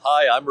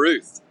Hi, I'm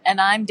Ruth.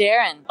 And I'm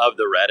Darren. Of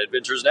the Rad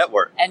Adventures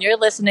Network. And you're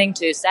listening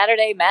to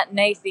Saturday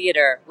Matinee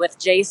Theater with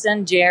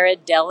Jason,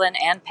 Jared, Delvin,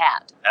 and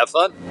Pat. Have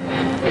fun.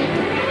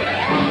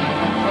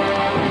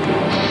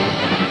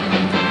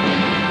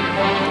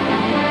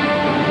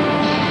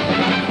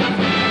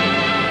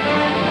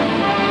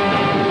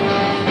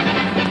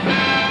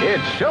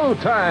 It's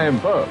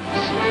showtime, folks.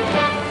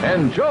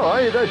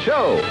 Enjoy the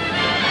show.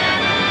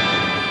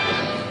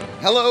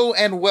 Hello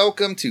and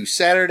welcome to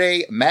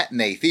Saturday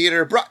Matinee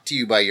Theater, brought to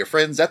you by your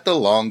friends at the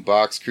Long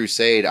Box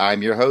Crusade.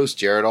 I'm your host,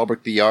 Jared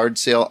Albrecht, the yard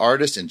sale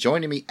artist, and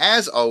joining me,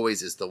 as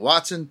always, is the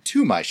Watson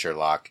to my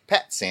Sherlock,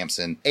 Pat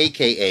Sampson,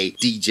 a.k.a.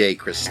 DJ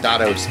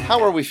Christados.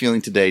 How are we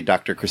feeling today,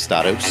 Dr.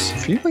 Christados?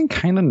 Feeling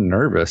kind of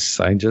nervous.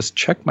 I just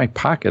checked my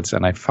pockets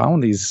and I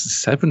found these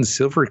 7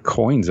 silver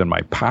coins in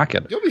my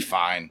pocket. You'll be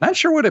fine. Not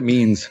sure what it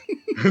means.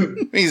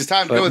 It means it's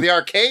time to go to the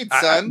arcade,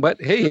 son. But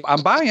hey,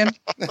 I'm buying.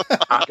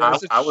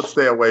 I would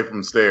stay away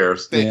from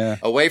stairs. Yeah.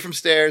 Away from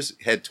stairs,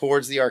 head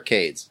towards the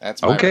arcades.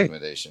 That's my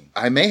recommendation.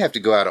 I may have to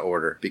go out of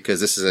order because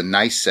this is a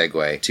nice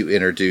segue to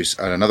introduce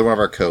another one of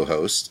our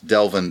co-hosts,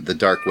 Delvin the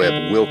Dark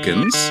Web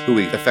Wilkins, who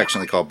we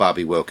affectionately call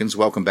Bobby Wilkins.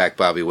 Welcome back,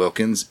 Bobby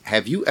Wilkins.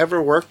 Have you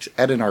ever worked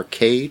at an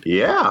arcade?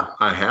 Yeah,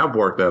 I have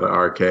worked at an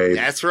arcade.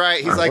 That's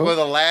right. He's like one of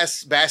the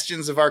last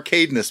bastions of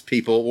arcadeness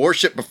people.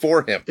 Worship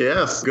before him.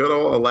 Yes, good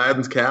old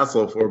Aladdin's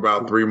Castle for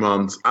about 3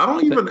 months. I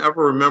don't even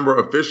ever remember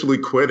officially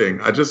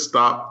quitting. I just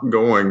stopped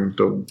going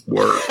to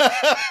work.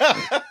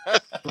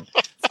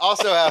 It's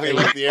also how he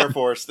left the Air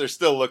Force. They're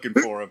still looking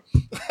for him.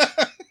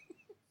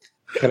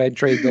 Could I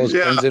trade those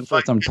coins in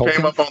for some tokens?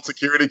 Came up on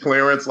security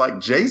clearance like,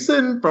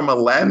 Jason from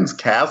Aladdin's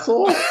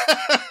Castle?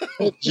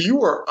 You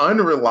were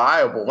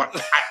unreliable.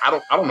 I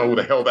don't know who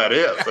the hell that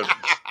is.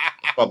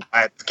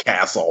 Aladdin's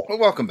Castle. Well,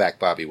 welcome back,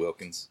 Bobby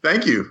Wilkins.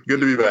 Thank you. Good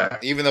to be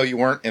back. Even though you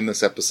weren't in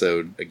this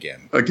episode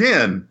again.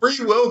 Free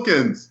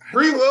Wilkins.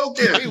 Free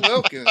Wilkins. Free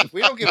Wilkins. If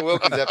we don't get a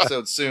Wilkins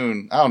episode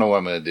soon, I don't know what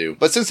I'm going to do.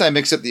 But since I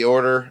mixed up the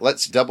order,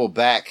 let's double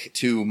back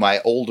to my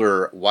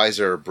older,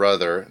 wiser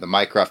brother, the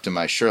Mycroft to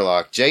my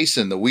Sherlock,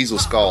 Jason, the Weasel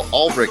Skull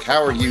Albrecht.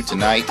 How are you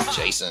tonight,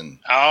 Jason?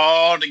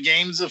 Oh, the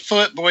game's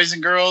afoot, boys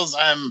and girls.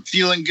 I'm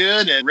feeling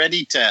good and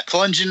ready to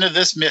plunge into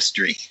this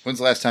mystery. When's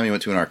the last time you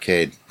went to an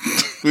arcade?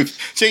 We've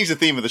changed the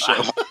theme of the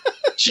show.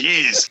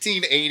 Jeez.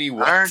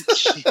 1981.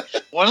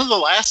 One of the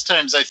last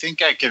times I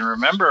think I can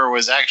remember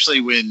was actually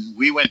when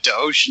we went to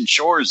Ocean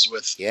Shores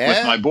with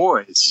my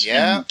boys.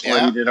 Yeah. And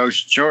played at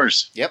Ocean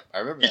Shores. Yep, I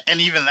remember. And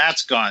even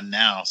that's gone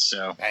now,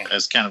 so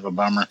that's kind of a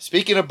bummer.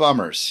 Speaking of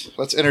bummers,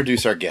 let's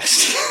introduce our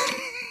guest.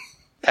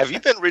 Have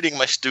you been reading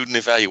my student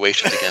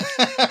evaluations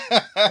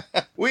again?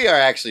 We are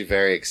actually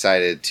very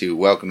excited to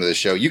welcome to the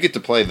show. You get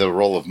to play the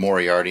role of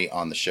Moriarty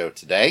on the show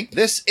today.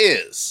 This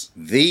is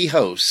the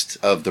host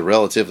of the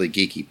Relatively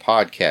Geeky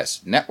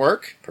Podcast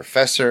Network,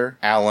 Professor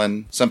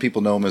Allen. Some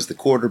people know him as the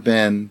Quarter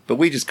Bin, but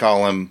we just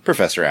call him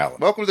Professor Allen.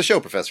 Welcome to the show,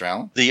 Professor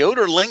Allen. The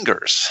odor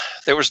lingers.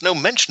 There was no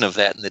mention of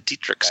that in the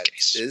Dietrich's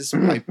case. It is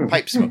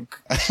pipe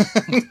smoke.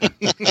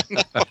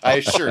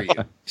 I assure you.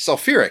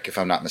 Sulfuric, if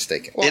I'm not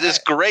mistaken. Well, it is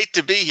great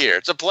to be here.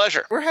 It's a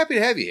pleasure. We're happy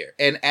to have you here.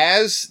 And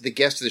as the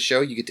guest of the show,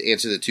 you get to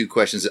answer the 2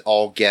 questions that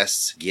all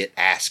guests get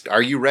asked.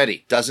 Are you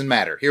ready? Doesn't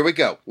matter. Here we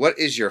go. What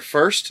is your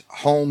first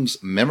Holmes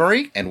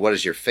memory, and what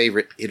is your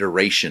favorite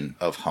iteration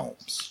of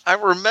Holmes? I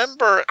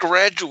remember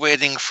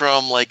graduating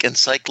from like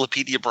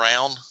Encyclopedia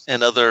Brown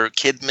and other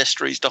kid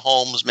mysteries to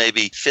Holmes,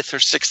 maybe 5th or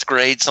 6th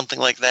grade, something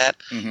like that.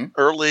 Mm-hmm.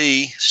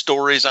 Early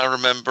stories I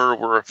remember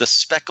were The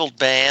Speckled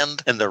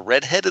Band and The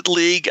Red-Headed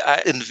League.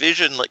 I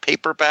envisioned like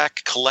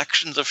paperback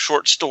collections of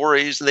short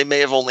stories. They may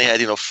have only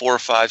had, 4 or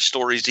 5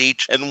 stories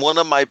each. And one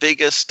of my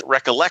biggest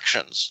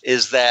recollections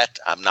is that,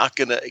 I'm not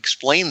going to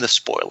explain the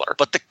spoiler,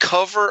 but the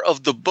cover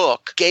of the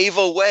book gave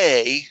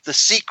away the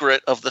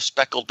secret of the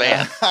Speckled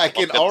Band. I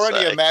can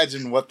already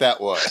imagine what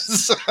that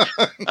was.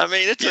 I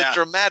mean, it's a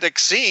dramatic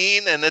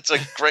scene and it's a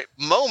great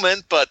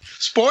moment, but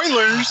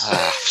spoilers.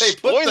 They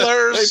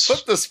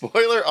put the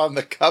spoiler on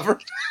the cover.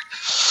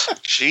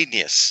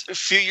 Genius. A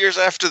few years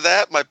after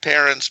that, my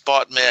parents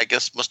bought me, I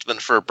guess must have been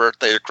for a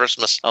birthday or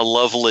Christmas, a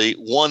lovely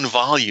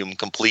 1-volume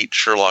complete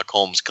Sherlock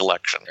Holmes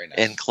collection. Very nice.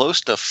 And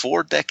close to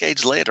 4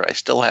 decades later, I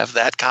still have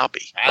that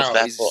copy of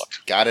that book.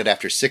 Got it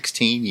after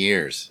 16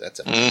 years. That's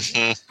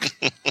amazing.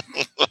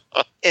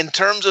 In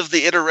terms of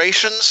the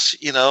iterations,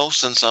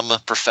 since I'm a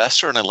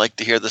professor and I like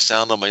to hear the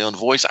sound of my own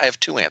voice, I have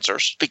 2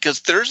 answers.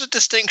 Because there's a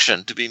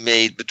distinction to be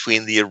made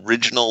between the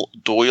original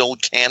Doyle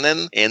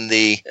canon and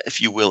the, if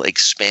you will,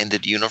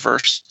 expanded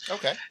universe.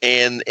 Okay.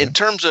 And in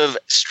terms of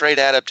straight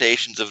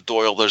adaptations of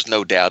Doyle, there's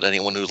no doubt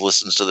anyone who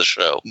listens to the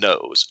show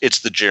knows it's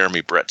the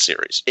Jeremy Brett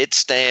series. It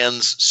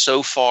stands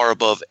so far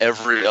above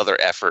every other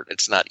effort,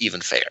 it's not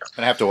even fair. I'm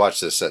going to have to watch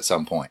this at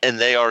some point. And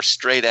they are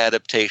straight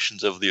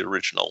adaptations of the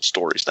original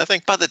stories. And I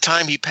think by the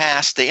time he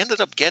passed, they ended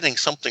up getting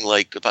something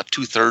like about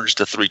 2/3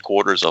 to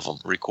 3/4 of them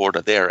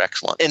recorded. They are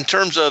excellent. In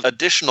terms of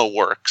additional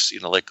works,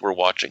 like we're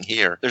watching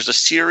here, there's a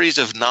series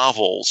of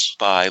novels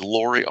by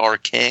Laurie R.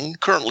 King,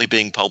 currently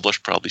being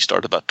published, probably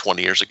started about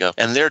 20 years ago,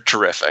 and they're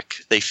terrific.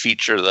 They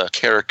feature the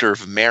character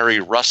of Mary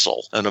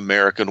Russell, an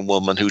American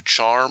woman who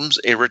charms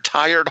a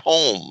retired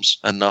Holmes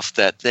enough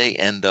that they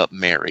end up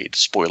married.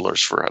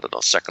 Spoilers for,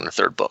 second or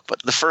third book.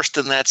 But the first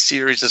in that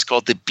series is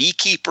called The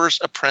Beekeeper's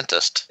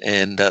Apprentice,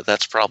 and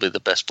that's probably the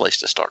best place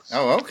to start.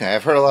 Oh, okay.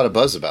 I've heard a lot of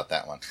buzz about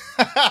that one.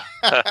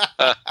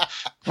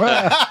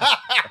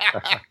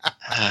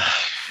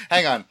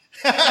 Hang on.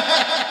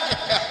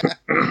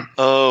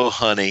 Oh,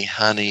 honey.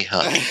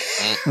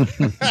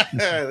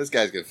 This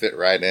guy's going to fit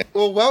right in.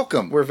 Well,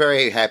 welcome. We're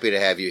very happy to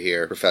have you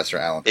here, Professor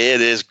Allen.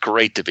 It is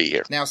great to be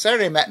here. Now,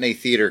 Saturday Matinee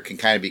Theater can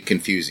kind of be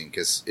confusing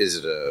because is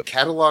it a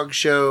catalog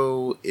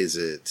show? Is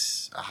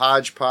it a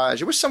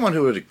hodgepodge? I wish someone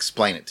who would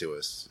explain it to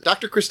us.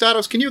 Dr.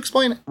 Christados, can you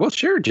explain it? Well,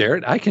 sure,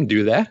 Jared. I can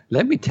do that.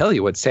 Let me tell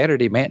you what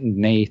Saturday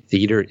Matinee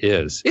Theater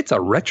is. It's a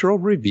retro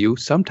review,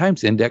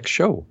 sometimes index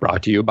show,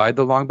 brought to you by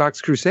the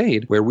Longbox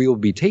Crusade, where we will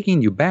be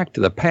taking you back to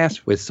the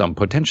past with some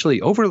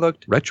potentially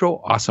overlooked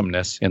retro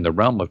awesomeness in the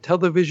realm of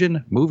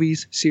television,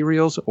 movies,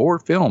 serials, or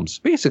films.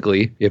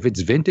 Basically, if it's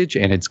vintage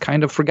and it's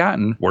kind of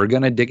forgotten, we're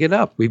going to dig it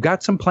up. We've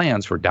got some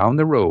plans for down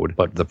the road,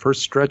 but the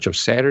first stretch of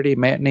Saturday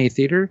Matinee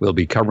Theater will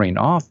be covering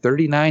all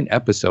 39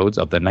 episodes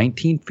of the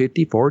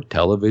 1954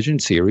 television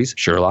series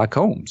Sherlock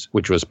Holmes,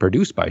 which was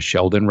produced by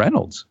Sheldon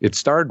Reynolds. It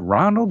starred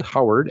Ronald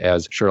Howard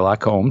as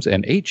Sherlock Holmes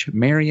and H.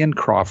 Marion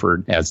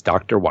Crawford as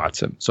Dr.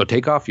 Watson. So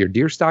take off your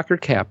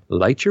deerstalker cap,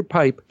 light your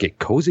pipe, get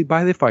cozy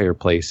by the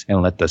fireplace,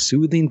 and let the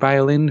soothing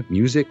violin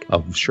music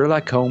of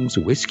Sherlock Holmes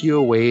whisk you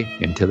away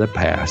into the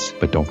past.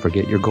 But don't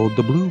forget your gold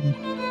doubloon.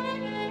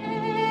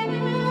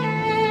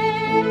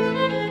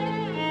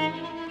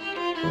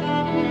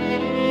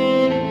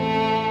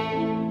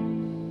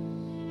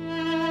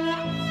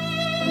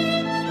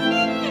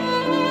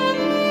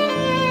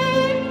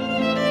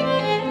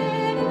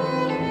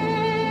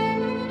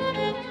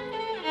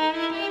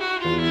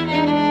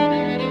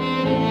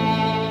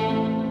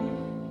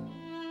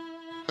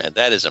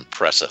 That is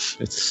impressive.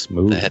 It's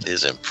smooth. That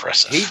is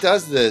impressive. He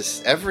does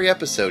this every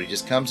episode. He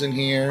just comes in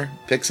here,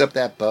 picks up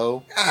that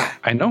bow.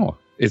 I know.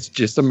 It's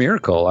just a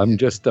miracle. I'm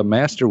just a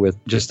master with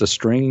just a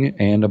string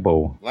and a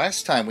bow.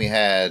 Last time we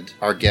had,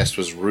 our guest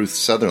was Ruth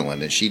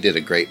Sutherland, and she did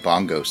a great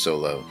bongo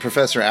solo.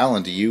 Professor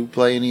Allen, do you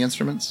play any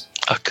instruments?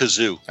 A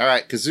kazoo. All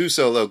right, kazoo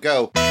solo,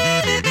 go.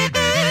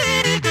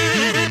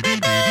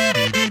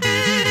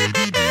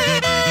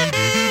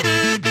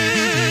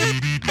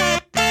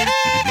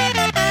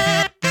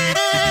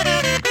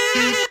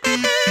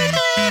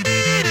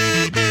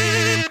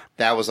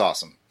 That was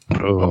awesome.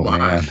 Oh,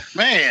 man.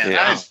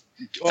 Yeah.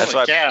 That's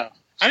why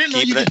I didn't know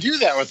you could do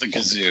that with the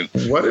kazoo.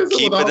 What is it?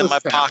 Keep it in my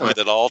pocket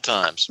at all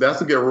times. That's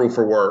a good rule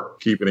for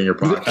work. Keep it in your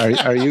pocket.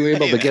 Are you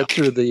able to get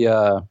through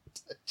the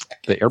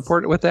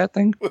airport with that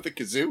thing? With the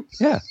kazoo?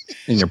 Yeah.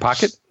 In your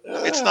pocket?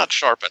 It's not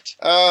sharpened.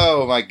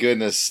 Oh, my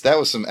goodness. That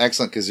was some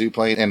excellent kazoo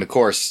playing. And, of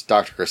course,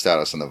 Dr.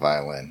 Christados on the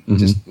violin.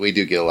 Mm-hmm. We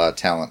do get a lot of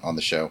talent on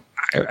the show.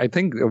 I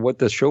think what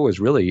the show is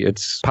really,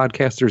 it's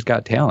Podcasters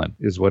Got Talent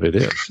is what it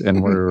is.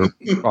 And we're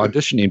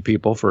auditioning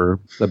people for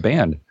the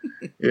band.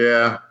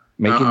 Yeah.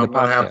 Making I'm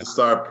going to have to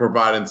start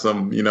providing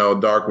some,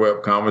 dark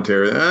web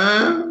commentary.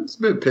 It's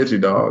a bit pitchy,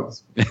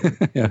 dogs.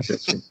 Yeah.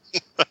 Pitchy.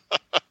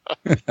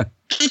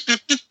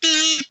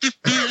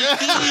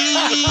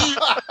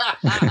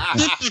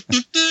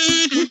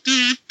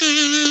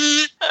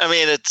 I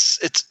mean,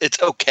 it's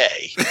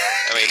okay.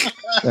 I mean,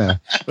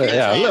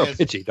 yeah, a little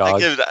pitchy,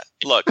 dog.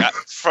 Look,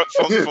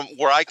 from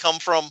where I come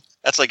from,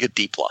 that's like a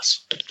D+.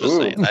 Just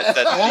saying.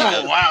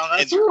 Wow.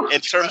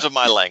 In terms of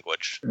my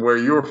language. Where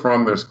you're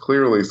from, there's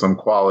clearly some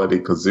quality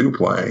kazoo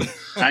playing.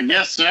 I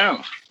guess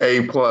so. A+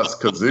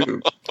 kazoo.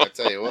 I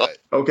tell you what.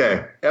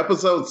 Okay,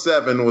 episode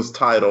 7 was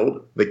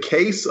titled The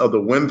Case of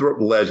the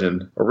Winthrop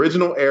Legend.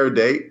 Original air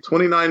date,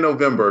 29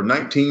 November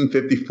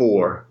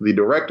 1954. The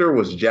director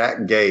was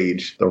Jack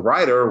Gage. The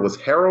writer was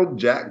Harold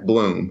Jack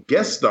Bloom.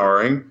 Guest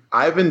starring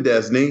Ivan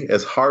Desney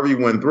as Harvey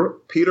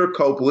Winthrop, Peter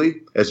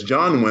Copley as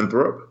John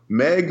Winthrop,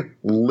 Meg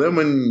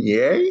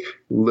Lemonnier?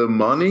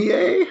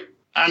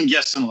 I'm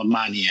guessing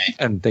Lemonnier.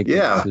 I'm thinking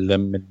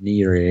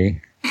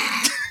Lemonnier.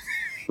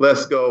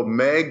 Let's go.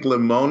 Meg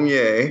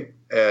Lemonnier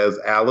as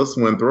Alice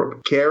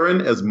Winthrop,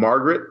 Karen as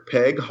Margaret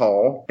Peg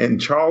Hall,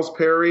 and Charles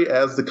Perry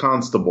as the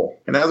Constable.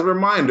 And as a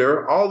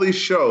reminder, all these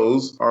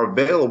shows are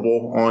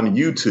available on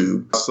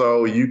YouTube.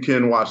 So you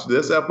can watch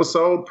this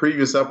episode,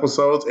 previous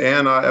episodes,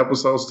 and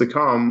episodes to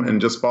come and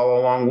just follow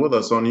along with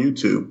us on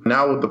YouTube.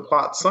 Now with the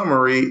plot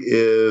summary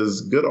is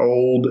good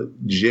old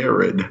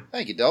Jared.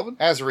 Thank you, Delvin.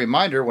 As a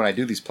reminder, when I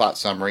do these plot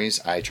summaries,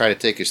 I try to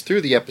take us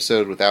through the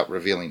episode without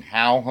revealing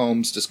how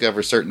Holmes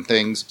discovers certain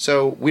things,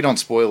 so we don't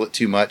spoil it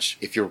too much.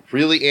 If you're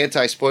really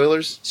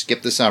anti-spoilers,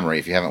 skip the summary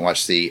if you haven't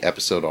watched the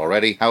episode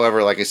already.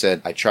 However, like I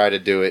said, I try to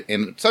do it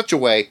in such a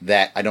way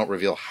that I don't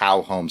reveal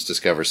how Holmes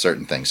discovers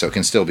certain things, so it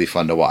can still be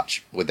fun to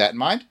watch. With that in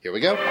mind, here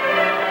we go.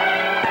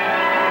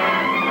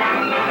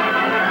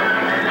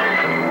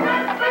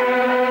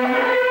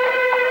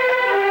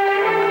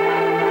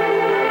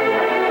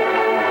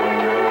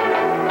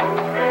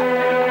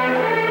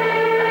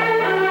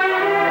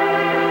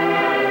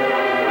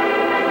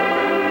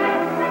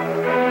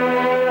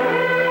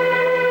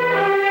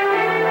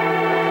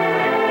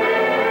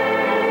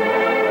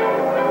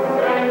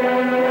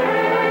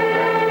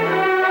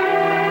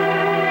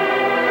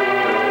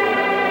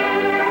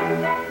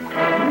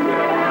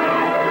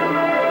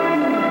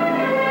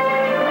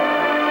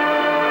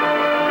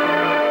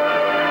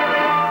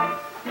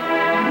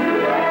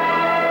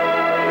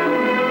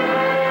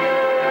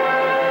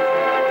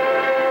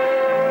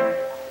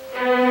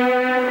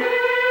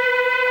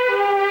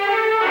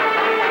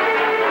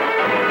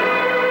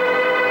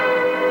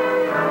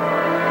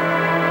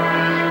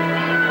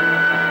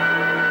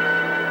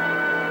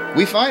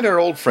 We find our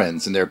old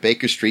friends in their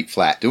Baker Street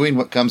flat doing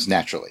what comes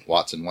naturally.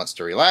 Watson wants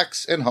to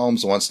relax, and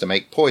Holmes wants to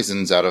make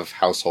poisons out of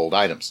household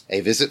items.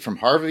 A visit from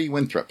Harvey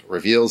Winthrop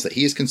reveals that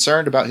he is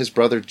concerned about his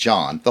brother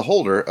John, the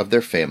holder of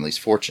their family's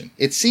fortune.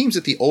 It seems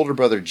that the older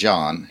brother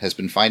John has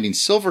been finding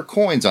silver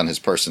coins on his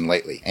person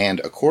lately, and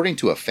according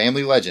to a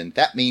family legend,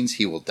 that means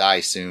he will die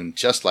soon,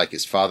 just like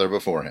his father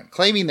before him.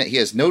 Claiming that he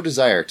has no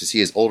desire to see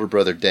his older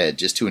brother dead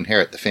just to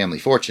inherit the family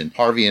fortune,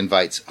 Harvey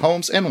invites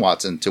Holmes and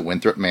Watson to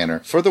Winthrop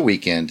Manor for the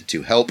weekend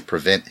to help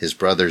prevent his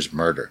brother's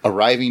murder.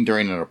 Arriving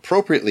during an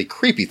appropriately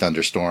creepy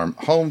thunderstorm,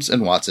 Holmes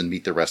and Watson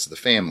meet the rest of the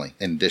family.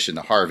 In addition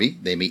to Harvey,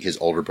 they meet his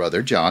older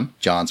brother John,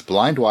 John's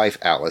blind wife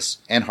Alice,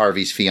 and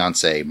Harvey's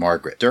fiancée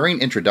Margaret. During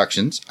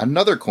introductions,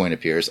 another coin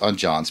appears on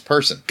John's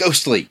person.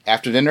 Ghostly!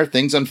 After dinner,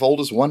 things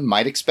unfold as one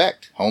might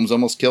expect. Holmes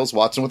almost kills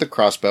Watson with a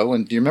crossbow,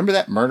 and do you remember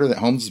that murder that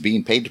Holmes is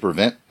being paid to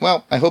prevent?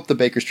 Well, I hope the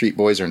Baker Street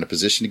boys are in a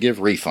position to give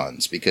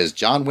refunds, because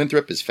John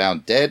Winthrop is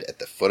found dead at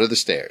the foot of the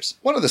stairs.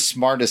 One of the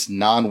smartest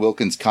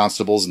non-Wilkins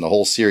constables in the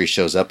whole series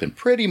shows up and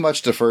pretty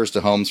much defers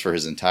to Holmes for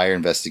his entire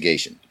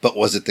investigation. But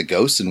was it the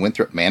ghosts in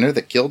Winthrop Manor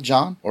that killed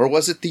John? Or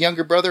was it the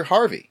younger brother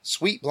Harvey?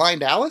 Sweet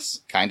blind Alice?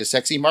 Kinda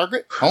sexy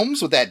Margaret?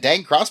 Holmes with that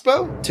dang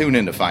crossbow? Tune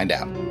in to find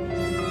out.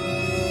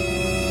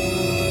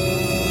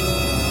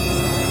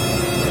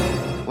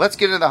 Let's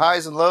get into the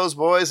highs and lows,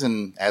 boys,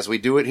 and as we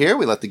do it here,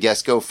 we let the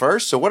guests go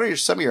first. So what are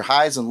some of your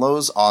highs and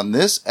lows on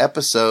this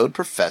episode,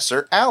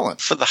 Professor Allen?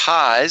 For the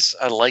highs,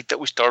 I like that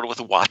we started with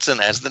Watson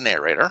as the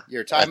narrator.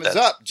 Your time is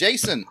up.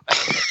 Jason.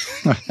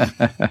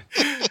 I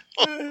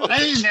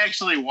didn't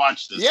actually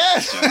watch this.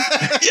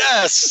 Yes.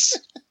 Yes.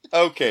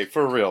 Okay,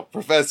 for real.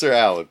 Professor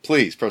Allen,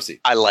 please proceed.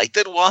 I like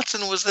that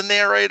Watson was the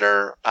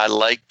narrator. I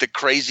like the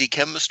crazy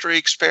chemistry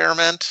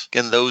experiment.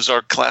 Again, those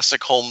are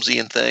classic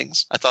Holmesian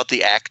things. I thought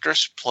the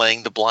actress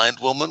playing the blind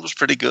woman was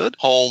pretty good.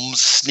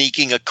 Holmes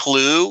sneaking a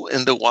clue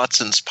into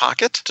Watson's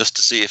pocket just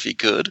to see if he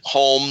could.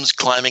 Holmes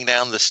climbing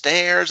down the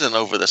stairs and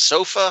over the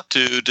sofa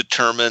to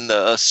determine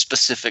a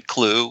specific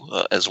clue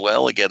as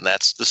well. Again,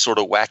 that's the sort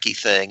of wacky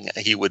thing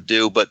he would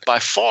do. But by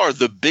far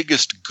the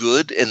biggest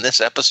good in this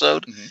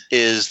episode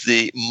is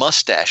the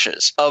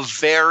mustaches of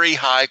very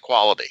high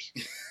quality.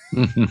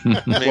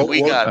 I mean,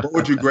 what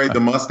would you grade the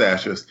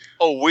mustaches?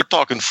 Oh, we're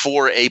talking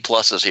 4 A+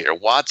 here.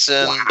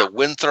 Watson, the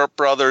Winthrop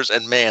brothers,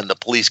 and man, the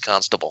police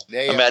constable.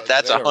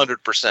 That's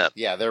 100%.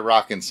 Yeah, they're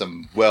rocking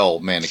some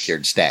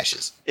well-manicured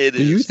stashes. It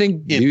is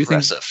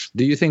impressive.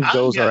 Do you think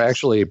those are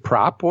actually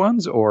prop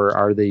ones, or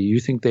are they?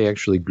 You think they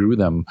actually grew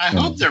them? I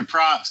hope they're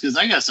props, because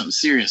I got some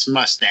serious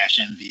mustache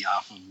envy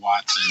off of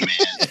Watson,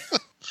 man.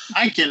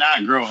 I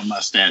cannot grow a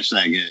mustache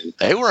that good.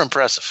 They were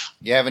impressive.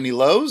 You have any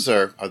lows,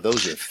 or are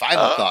those your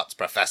final thoughts,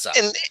 Professor?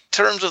 In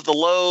terms of the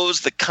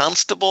lows, the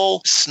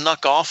constable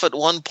snuck off at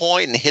one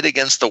point and hit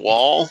against the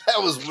wall.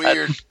 That was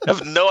weird. I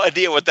have no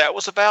idea what that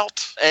was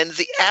about. And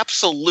the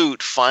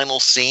absolute final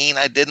scene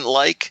I didn't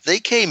like. They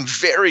came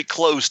very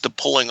close to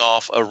pulling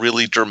off a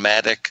really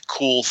dramatic,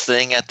 cool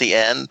thing at the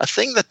end. A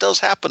thing that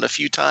does happen a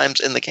few times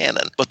in the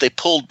canon. But they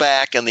pulled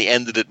back and they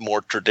ended it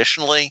more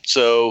traditionally.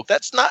 So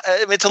that's not,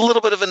 I mean, it's a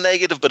little bit of a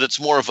negative, but it's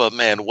more of a,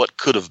 man, what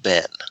could have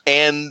been?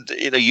 And,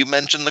 you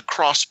mentioned the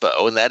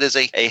crossbow, and that is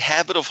a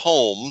habit of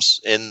Holmes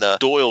in the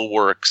Doyle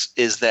works,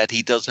 is that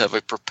he does have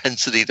a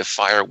propensity to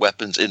fire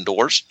weapons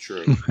indoors.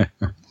 True.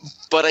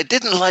 But I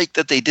didn't like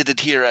that they did it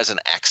here as an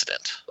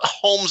accident.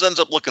 Holmes ends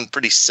up looking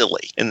pretty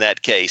silly in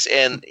that case.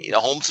 And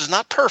Holmes is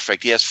not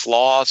perfect. He has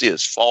flaws. He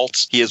has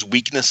faults. He has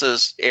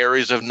weaknesses,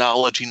 areas of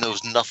knowledge he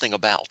knows nothing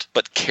about.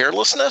 But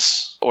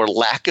carelessness or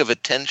lack of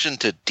attention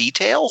to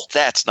detail,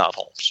 that's not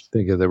Holmes. I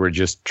think they were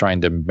just trying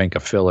to make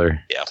a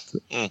filler. Yeah.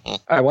 Mm-hmm.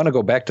 I want to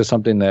go back to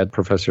something that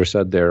Professor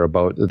said there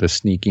about the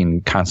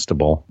sneaking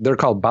constable. They're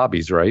called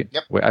bobbies, right?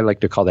 Yep. I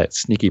like to call that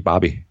Sneaky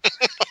Bobby.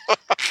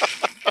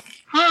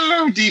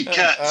 Oh, deep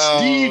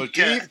cuts.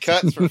 Deep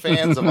cuts for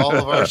fans of all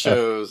of our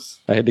shows.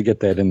 I had to get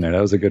that in there.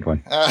 That was a good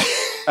one.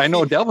 I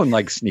know Delvin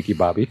likes Sneaky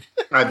Bobby.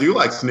 I do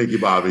like Sneaky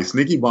Bobby.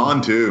 Sneaky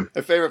Bond, too.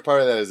 My favorite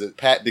part of that is that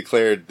Pat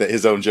declared that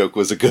his own joke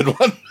was a good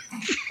one.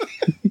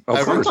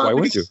 Of course, why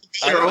would you?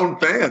 You're your own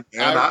fan.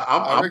 And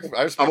I'm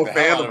a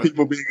fan of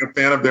people being a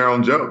fan of their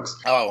own jokes.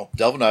 Oh,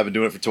 Delvin and I have been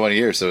doing it for 20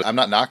 years, so I'm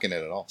not knocking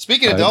it at all.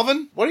 Speaking of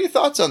Delvin, what are your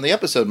thoughts on the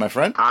episode, my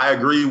friend? I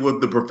agree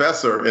with the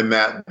professor in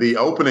that the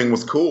opening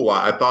was cool.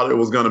 I thought it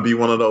was going to be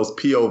one of those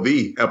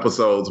POV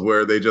episodes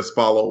where they just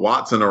followed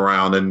Watson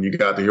around and you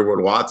got to hear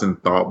what Watson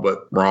thought,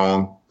 but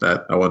wrong.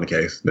 That wasn't the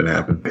case. Didn't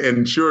happen.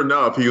 And sure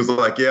enough, he was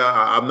like, yeah,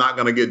 I'm not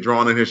going to get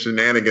drawn in his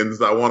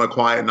shenanigans. I want a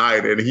quiet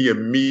night. And he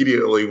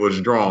immediately was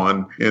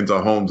drawn into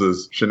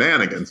Holmes's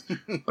shenanigans,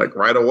 like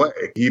right away.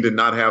 He did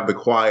not have the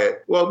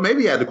quiet. Well,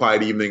 maybe he had the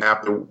quiet evening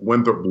after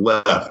Winthrop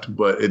left,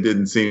 but it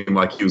didn't seem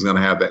like he was going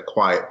to have that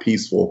quiet,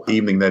 peaceful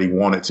evening that he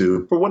wanted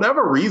to. For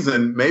whatever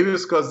reason, maybe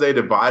it's because they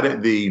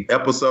divided the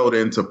episode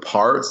into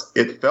parts.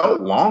 It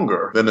felt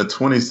longer than the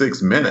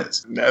 26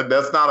 minutes.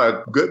 That's not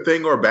a good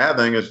thing or a bad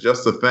thing. It's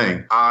just a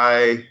thing.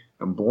 I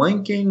I'm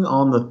blanking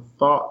on the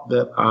thought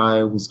that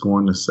I was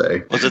going to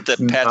say. Was it that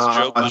Pat's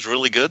joke was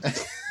really good?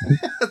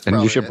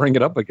 And you should bring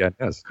it up again,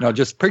 yes. Now,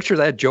 just picture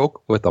that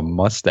joke with a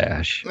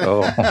mustache.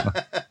 Oh.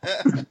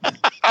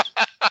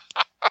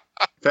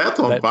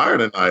 Pat's on fire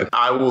tonight.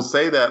 I will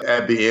say that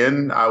at the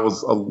end, I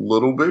was a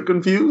little bit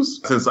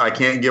confused. Since I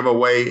can't give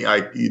away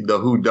the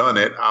who done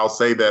it, I'll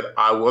say that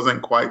I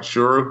wasn't quite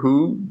sure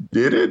who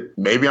did it.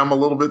 Maybe I'm a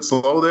little bit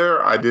slow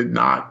there. I did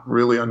not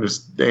really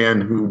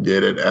understand who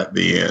did it at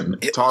the end.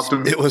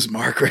 It was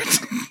Margaret.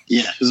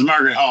 Yeah, it was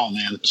Margaret Hall,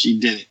 man. She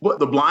did it. But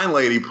the blind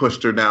lady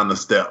pushed her down the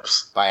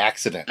steps. By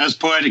accident. That was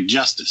poetic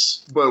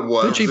justice. But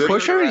what? Did she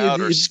push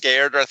her? Or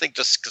scared her? I think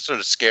just sort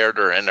of scared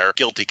her and her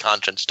guilty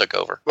conscience took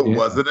over. But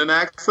was it an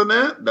accident?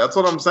 That's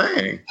what I'm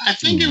saying. I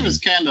think it was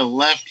kind of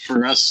left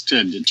for us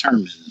to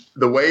determine.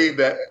 The way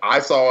that I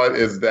saw it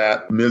is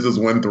that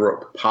Mrs.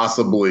 Winthrop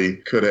possibly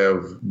could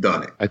have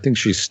done it. I think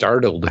she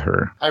startled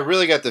her. I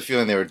really got the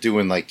feeling they were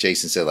doing, like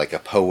Jason said, like a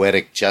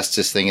poetic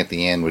justice thing at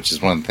the end, which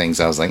is one of the things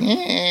I was like,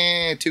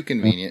 too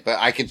convenient. But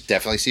I could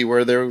definitely see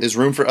where there is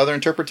room for other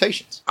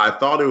interpretations. I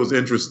thought it was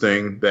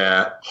interesting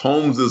that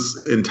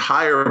Holmes's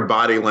entire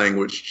body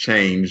language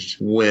changed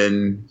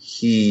when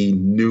he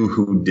knew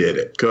who did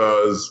it.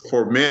 Because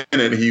for a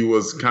minute, he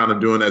was kind of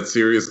doing that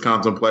serious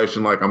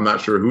contemplation, like, I'm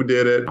not sure who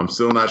did it. I'm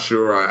still not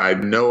sure. I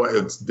know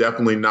it's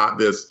definitely not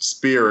this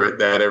spirit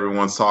that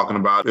everyone's talking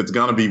about. It's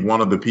going to be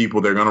one of the people.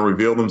 They're going to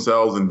reveal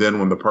themselves. And then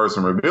when the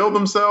person revealed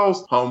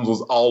themselves, Holmes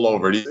was all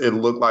over it. It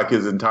looked like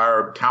his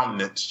entire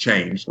countenance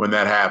changed when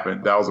that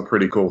happened. That was a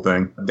pretty cool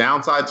thing.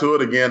 Downside to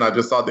it, again, I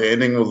just thought the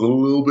ending was a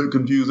little bit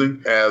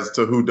confusing as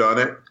to who done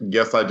it.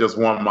 Guess I just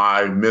want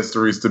my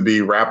mysteries to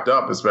be wrapped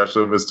up,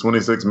 especially if it's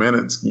 26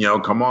 minutes. You know,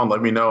 come on,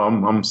 let me know.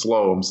 I'm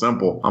slow. I'm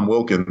simple. I'm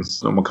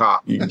Wilkins. I'm a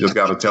cop. You just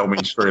got to tell me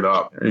straight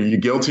up. Are you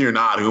guilty or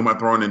not? Who am I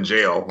throwing in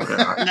jail?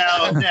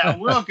 No,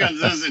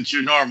 Wilkins isn't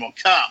your normal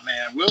cop,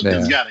 man.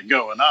 Wilkins got it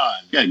going on.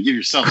 You got to give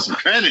yourself some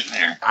credit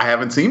there. I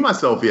haven't seen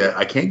myself yet.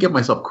 I can't give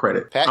myself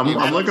credit. Pat, I'm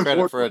looking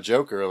credit for a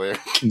joke earlier.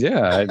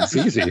 Yeah, it's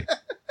easy.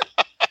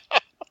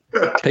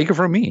 Take it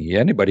from me.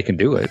 Anybody can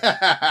do it.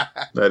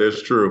 That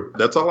is true.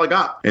 That's all I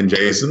got. And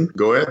Jason,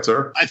 go ahead,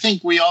 sir. I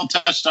think we all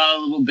touched on it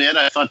a little bit.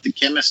 I thought the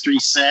chemistry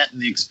set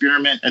and the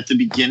experiment at the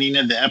beginning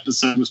of the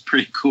episode was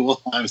pretty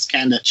cool. I was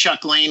kind of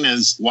chuckling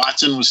as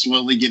Watson was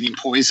slowly getting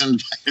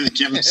poisoned by the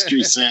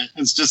chemistry set.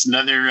 It's just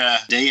another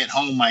day at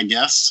home, I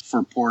guess,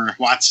 for poor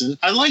Watson.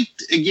 I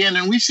liked, again,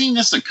 and we've seen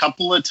this a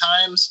couple of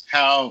times,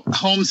 how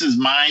Holmes's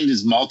mind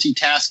is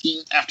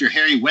multitasking. After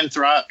Harry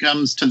Winthrop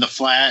comes to the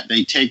flat,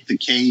 they take the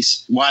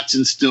case.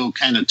 Watson's still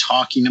kind of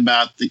talking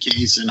about the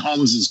case, and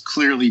Holmes is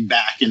clearly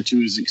back into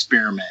his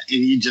experiment. And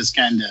he just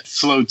kind of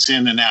floats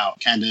in and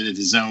out, kind of at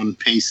his own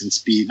pace and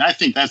speed. And I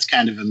think that's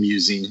kind of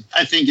amusing.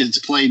 I think it's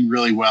played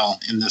really well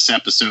in this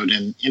episode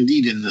and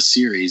indeed in the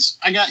series.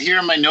 I got here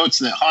in my notes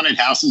that haunted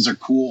houses are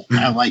cool.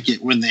 I like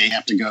it when they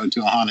have to go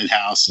to a haunted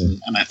house, and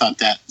I thought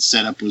that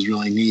setup was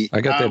really neat. I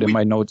got that in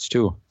my notes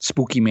too.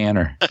 Spooky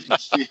manor.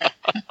 Yeah.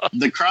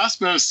 The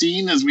crossbow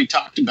scene, as we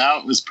talked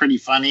about, was pretty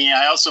funny.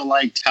 I also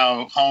liked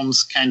how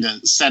Holmes kind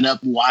of set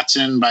up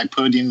Watson by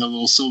putting the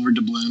little silver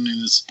doubloon in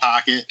his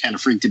pocket. Kind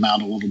of freaked him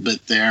out a little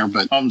bit there,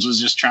 but Holmes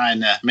was just trying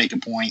to make a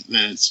point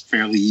that it's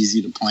fairly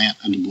easy to plant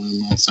a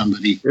doubloon on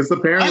somebody. It's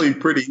apparently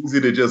pretty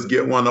easy to just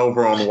get one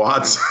over on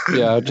Watson.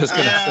 Yeah, I'm just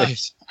going to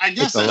say. I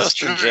guess that's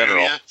true. In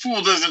general. Yeah.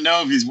 Fool doesn't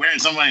know if he's wearing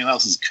somebody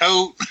else's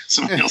coat,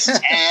 somebody else's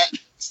hat.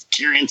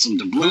 Carrying some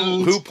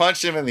doubloons. Who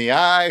punched him in the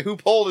eye? Who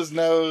pulled his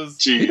nose?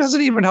 Jeez. He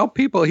doesn't even help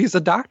people. He's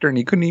a doctor, and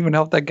he couldn't even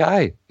help that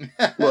guy.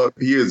 Look,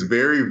 he is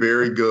very,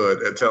 very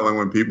good at telling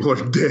when people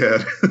are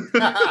dead.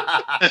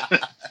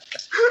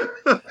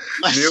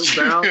 Kneels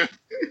down.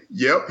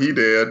 Yep, he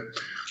did.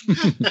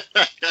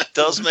 It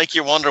does make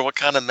you wonder what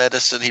kind of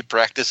medicine he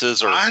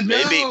practices, or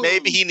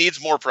maybe he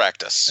needs more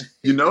practice.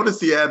 You notice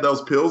he had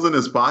those pills in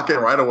his pocket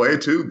right away,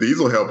 too. These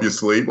will help you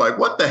sleep. Like,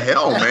 what the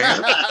hell,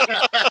 man?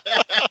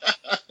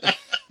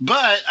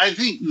 But I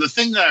think the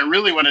thing that I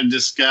really want to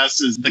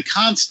discuss is the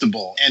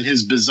constable and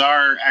his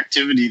bizarre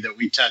activity that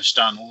we touched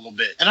on a little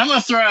bit. And I'm going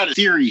to throw out a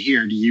theory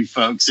here to you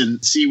folks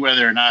and see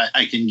whether or not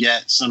I can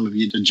get some of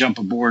you to jump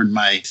aboard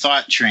my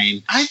thought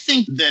train. I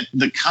think that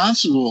the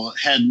constable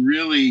had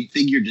really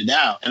figured it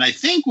out. And I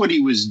think what he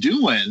was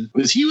doing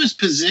was he was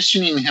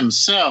positioning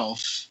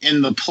himself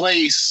in the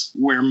place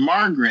where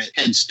Margaret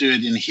had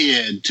stood and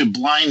hid to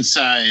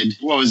blindside,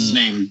 what was his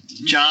name?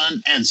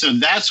 John. And so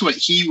that's what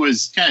he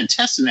was kind of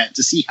testing at,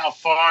 to see how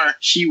far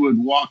she would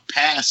walk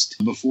past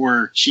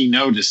before she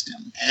noticed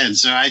him. And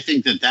so I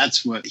think that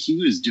that's what he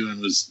was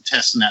doing, was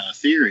testing out a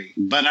theory.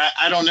 But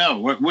I don't know.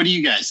 What do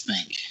you guys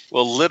think?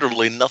 Well,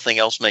 literally nothing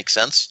else makes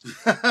sense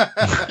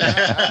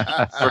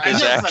for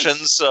his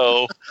actions,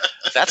 so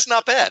that's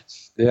not bad.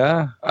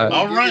 Yeah.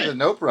 I'll give right. you the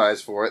no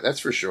prize for it. That's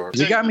for sure.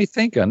 You got me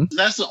thinking.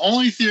 That's the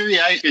only theory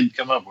I could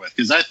come up with,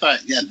 because I thought,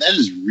 yeah, that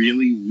is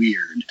really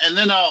weird. And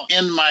then I'll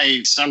end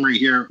my summary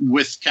here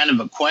with kind of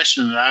a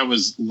question that I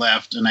was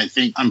left, and I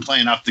think I'm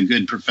playing off the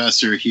good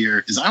professor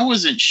here, is I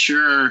wasn't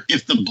sure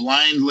if the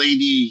blind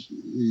lady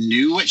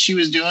knew what she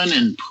was doing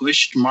and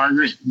pushed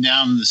Margaret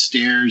down the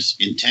stairs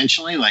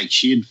intentionally, like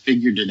she had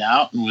figured it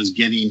out and was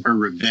getting her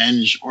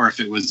revenge, or if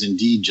it was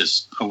indeed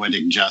just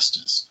poetic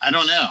justice. I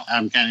don't know.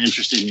 I'm kind of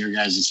interested in your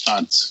guys'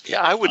 thoughts.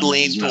 Yeah, I would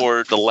lean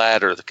toward the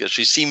latter, because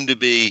she seemed to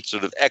be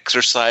sort of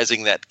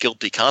exercising that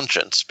guilty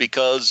conscience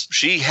because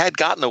she had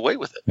gotten away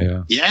with it.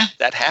 Yeah. Yeah.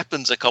 That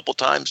happens a couple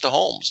times to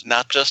Holmes,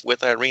 not just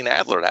with Irene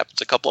Adler. It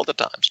happens a couple other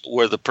times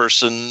where the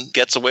person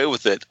gets away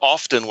with it,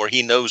 often where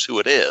he knows who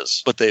it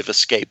is, but they've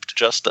escaped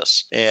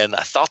justice. And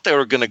I thought they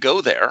were going to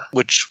go there,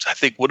 which I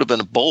think would have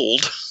been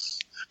bold.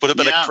 Would have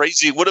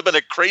been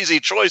a crazy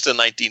choice in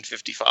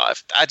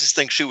 1955. I just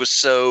think she was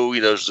so,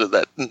 so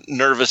that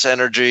nervous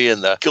energy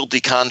and the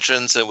guilty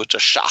conscience, and was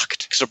just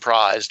shocked,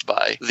 surprised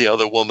by the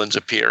other woman's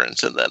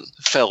appearance, and then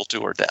fell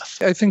to her death.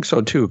 I think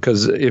so too,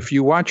 because if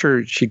you watch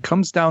her, she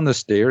comes down the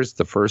stairs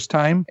the first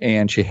time,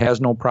 and she has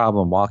no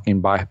problem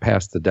walking by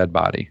past the dead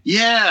body.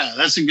 Yeah,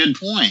 that's a good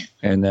point.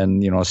 And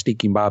then,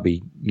 Sneaking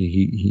Bobby,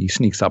 he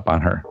sneaks up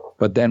on her.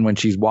 But then when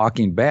she's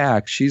walking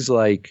back, she's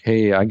like,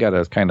 hey, I got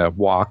to kind of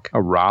walk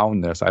around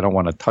this. I don't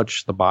want to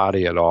touch the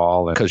body at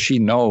all. Because she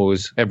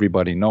knows,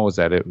 everybody knows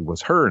that it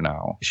was her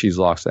now. She's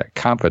lost that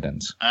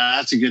confidence.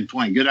 That's a good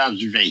point. Good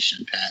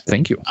observation, Pat.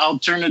 Thank you. I'll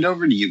turn it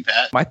over to you,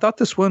 Pat. I thought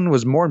this one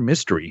was more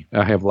mystery.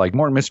 I have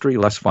more mystery,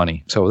 less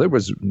funny. So there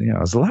was,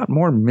 there's a lot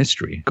more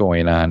mystery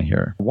going on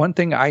here. One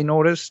thing I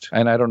noticed,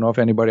 and I don't know if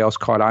anybody else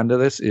caught on to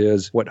this,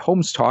 is what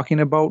Holmes talking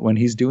about when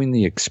he's doing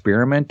the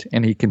experiment,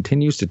 and he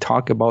continues to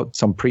talk about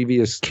some previous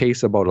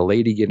case about a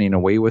lady getting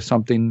away with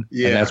something,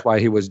 and that's why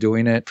he was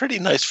doing it. Pretty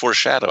nice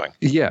foreshadowing.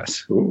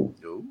 Yes. Ooh.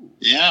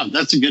 Yeah,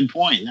 that's a good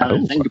point. Now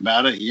that I think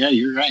about it, yeah,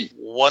 you're right.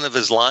 One of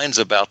his lines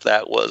about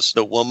that was,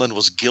 the woman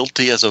was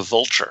guilty as a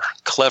vulture.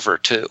 Clever,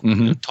 too.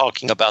 Mm-hmm.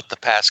 Talking about the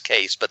past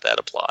case, but that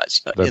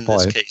applies in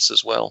this case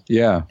as well.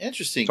 Yeah.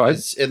 Interesting. So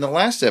 'Cause in the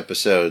last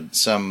episode,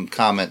 some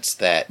comments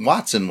that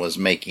Watson was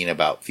making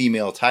about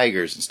female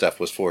tigers and stuff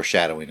was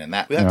foreshadowing, and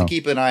that we have to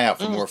keep an eye out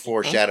for more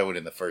foreshadowing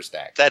in the first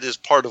act. That is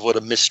part of what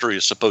a mystery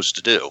is supposed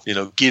to do.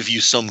 Give you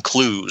some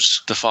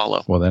clues to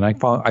follow. Well, then I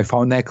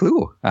found that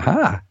clue.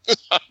 Aha.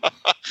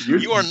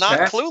 You are not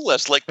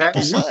clueless, like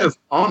people say. You're just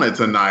on it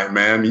tonight,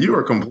 man. You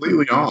are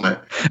completely on it.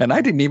 And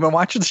I didn't even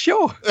watch the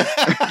show.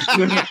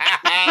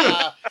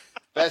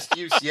 Best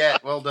use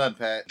yet. Well done,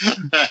 Pat.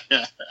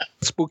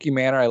 Spooky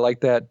Manor, I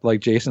like that.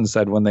 Like Jason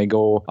said, when they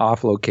go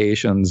off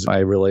locations, I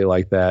really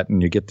like that.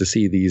 And you get to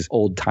see these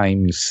old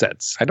time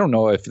sets. I don't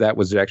know if that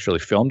was actually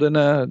filmed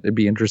it'd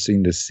be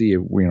interesting to see,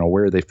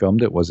 where they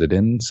filmed it. Was it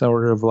in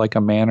sort of like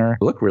a manor?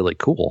 It looked really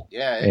cool.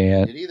 Yeah,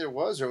 it either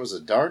was or it was a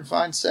darn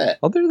fine set.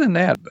 Other than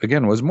that,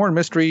 again, it was more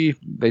mystery.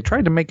 They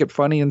tried to make it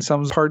funny in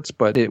some parts,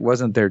 but it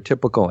wasn't their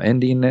typical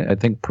ending. I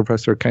think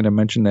Professor kind of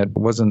mentioned that it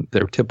wasn't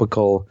their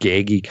typical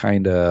gaggy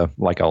kind of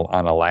like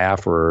on a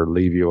laugh or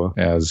leave you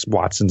as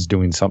Watson's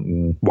doing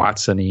something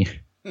Watson-y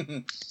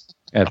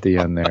at the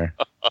end there.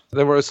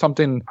 There was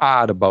something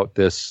odd about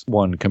this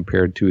one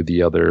compared to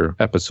the other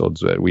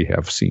episodes that we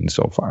have seen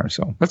so far.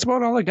 So that's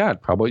about all I got.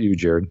 How about you,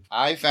 Jared?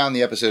 I found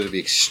the episode to be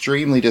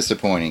extremely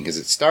disappointing because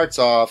it starts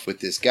off with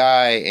this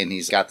guy and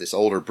he's got this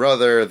older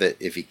brother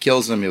that if he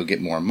kills him, he'll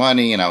get more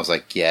money. And I was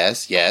like,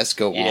 yes,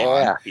 go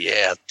on.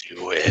 Yeah,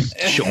 do it.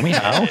 Show me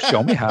how.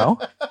 Show me how.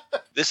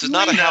 This is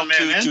not a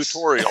how-to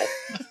tutorial.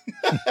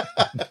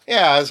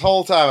 Yeah, this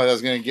whole time I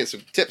was going to get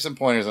some tips and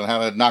pointers on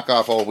how to knock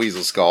off old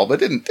Weasel Skull,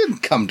 but it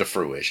didn't come to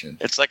fruition.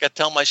 It's like I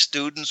tell my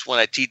students when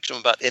I teach them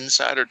about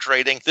insider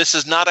trading, this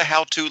is not a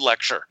how-to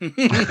lecture.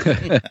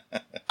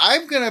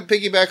 I'm going to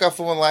piggyback off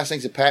of one of the last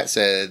things that Pat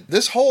said.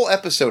 This whole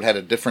episode had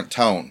a different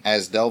tone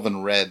as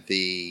Delvin read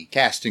the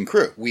cast and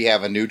crew. We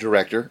have a new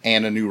director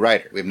and a new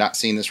writer. We have not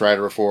seen this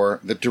writer before.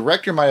 The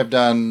director might have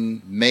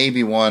done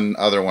maybe one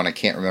other one, I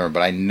can't remember,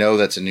 but I know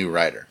that's a new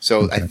writer.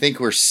 So I think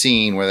we're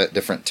seeing where that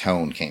different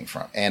tone came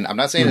from. And I'm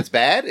not saying it's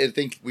bad. I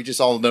think we just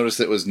all noticed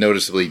it was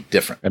noticeably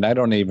different. And I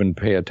don't even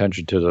pay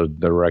attention to the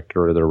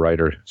director or the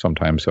writer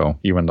sometimes, so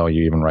even though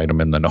you even write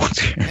them in the notes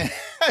here.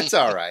 That's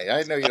all right.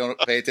 I know you don't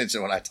pay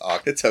attention when I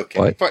talk. It's okay.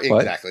 What?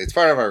 Exactly. It's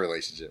part of our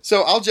relationship.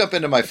 So I'll jump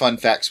into my fun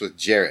facts with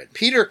Jared.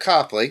 Peter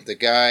Copley, the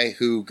guy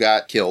who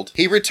got killed,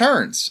 he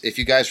returns. If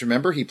you guys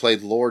remember, he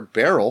played Lord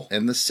Beryl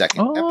in the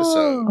second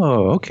episode.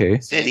 Oh, okay.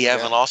 Did he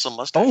have an awesome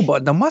mustache? Oh,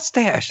 but the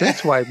mustache.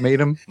 That's why it made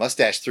him.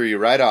 Mustache threw you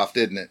right off,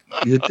 didn't it?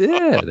 It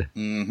did.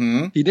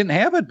 Mm-hmm. He didn't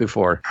have it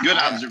before. Good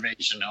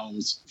observation,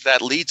 Holmes.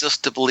 That leads us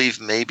to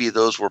believe maybe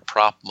those were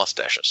prop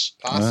mustaches.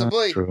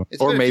 Possibly. True. It's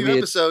Or been maybe a few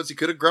episodes. He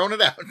could have grown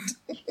it out.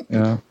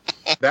 Yeah.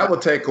 That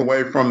would take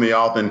away from the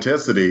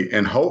authenticity,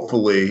 and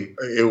hopefully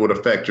it would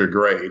affect your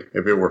grade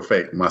if it were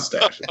fake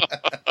mustaches.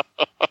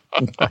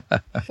 We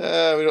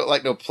don't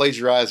like no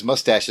plagiarized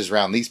mustaches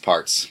around these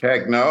parts.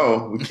 Heck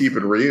no, we keep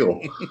it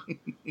real.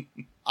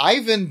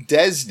 Ivan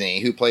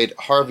Desny, who played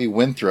Harvey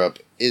Winthrop,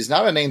 is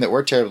not a name that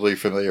we're terribly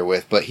familiar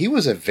with, but he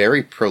was a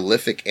very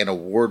prolific and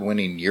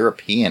award-winning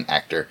European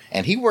actor,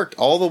 and he worked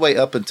all the way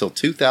up until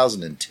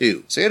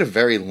 2002. So he had a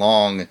very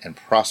long and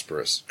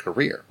prosperous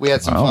career. We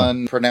had some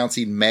fun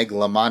pronouncing Meg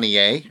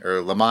Lemonier,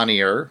 or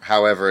Lemonier,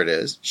 however it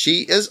is.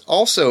 She is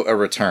also a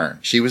return.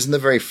 She was in the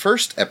very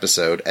first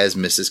episode as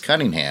Mrs.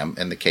 Cunningham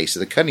in the case of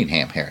the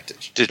Cunningham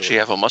heritage. Did she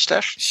have a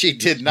mustache? She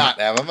did not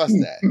have a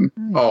mustache.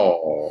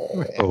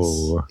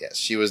 Yes,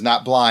 she was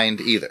not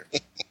blind either.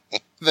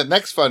 The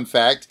next fun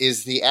fact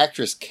is the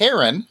actress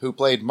Karen, who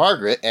played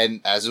Margaret,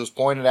 and as it was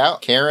pointed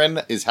out, Karen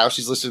is how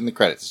she's listed in the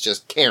credits. It's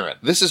just Karen.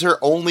 This is her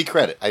only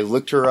credit. I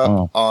looked her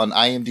up on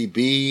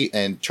IMDb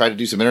and tried to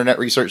do some internet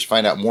research to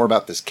find out more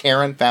about this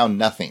Karen. Found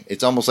nothing.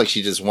 It's almost like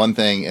she does one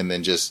thing and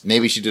then just,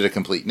 maybe she did a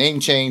complete name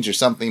change or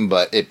something,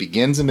 but it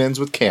begins and ends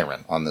with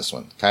Karen on this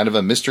one. Kind of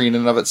a mystery in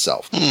and of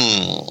itself.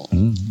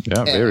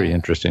 Yeah, very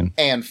interesting.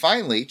 And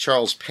finally,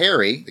 Charles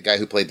Perry, the guy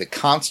who played the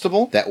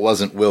constable. That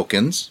wasn't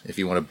Wilkins. If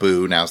you want to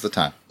boo, now's the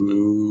time.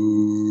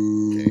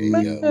 Boo. There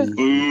you go.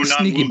 Boo, not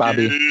Sneaky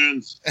Bobby.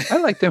 Wilkins. I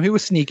liked him. He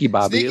was Sneaky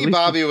Bobby. Sneaky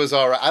Bobby was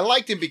all right. I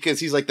liked him because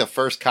he's like the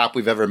first cop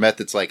we've ever met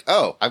that's like,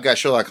 oh, I've got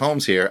Sherlock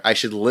Holmes here. I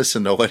should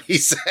listen to what he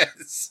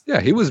says. Yeah,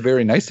 he was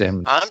very nice to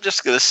him. I'm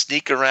just going to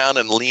sneak around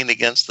and lean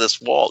against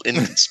this wall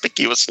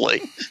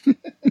inconspicuously.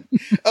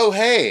 Oh,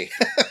 hey.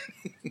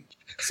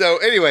 So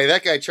anyway,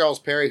 that guy, Charles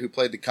Perry, who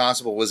played the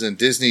constable, was in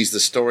Disney's The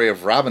Story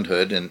of Robin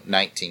Hood in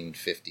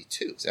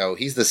 1952. So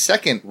he's the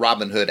second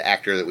Robin Hood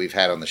actor that we've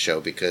had on the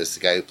show because the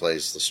guy who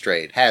plays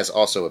Lestrade has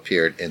also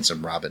appeared in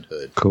some Robin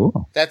Hood.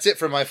 Cool. That's it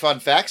for my fun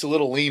facts. A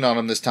little lean on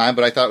them this time,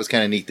 but I thought it was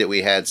kind of neat that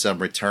we had some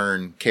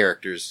return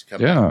characters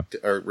come back,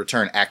 or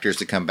return actors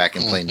to come back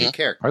and play new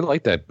characters. I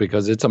like that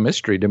because it's a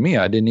mystery to me.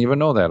 I didn't even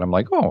know that. I'm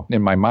like, oh,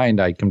 in my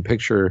mind, I can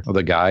picture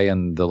the guy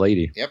and the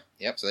lady.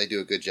 Yep, so they do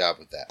a good job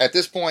with that. At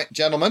this point,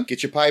 gentlemen,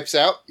 get your pipes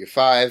out. Your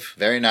 5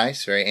 very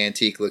nice, very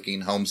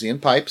antique-looking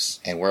Holmesian pipes,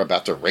 and we're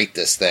about to rate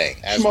this thing.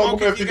 Smoke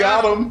them if you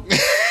got them.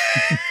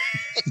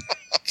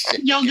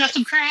 Y'all got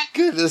some crack?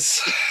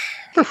 Goodness.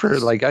 Prefer,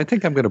 I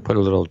think I'm going to put a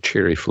little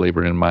cherry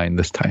flavor in mine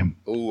this time.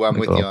 Ooh, I'm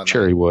with you on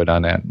cherry that. wood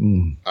on that.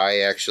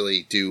 I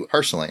actually do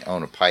personally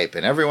own a pipe,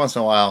 and every once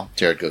in a while,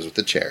 Jared goes with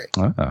the cherry.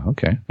 Ah,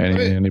 okay.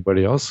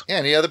 Anybody else? Yeah,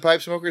 any other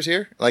pipe smokers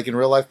here? Like in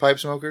real-life pipe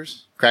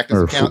smokers? Crack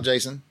doesn't count,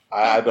 Jason?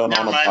 I don't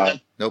own a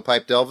pipe. No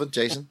pipe Delvin,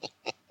 Jason?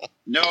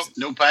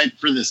 No pipe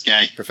for this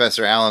guy.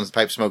 Professor Allen's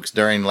pipe smokes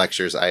during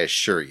lectures, I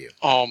assure you.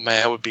 Oh,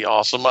 man, that would be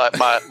awesome.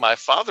 My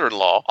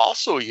father-in-law,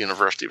 also a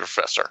university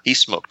professor, he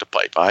smoked a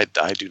pipe. I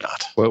do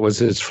not. What was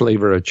his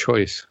flavor of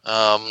choice?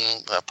 A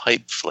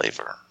pipe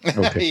flavor.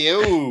 Okay.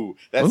 Ew,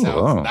 that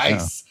sounds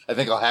nice. Yeah. I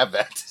think I'll have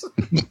that.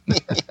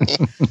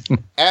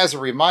 As a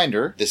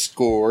reminder, the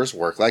scores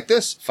work like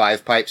this.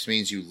 5 pipes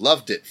means you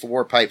loved it.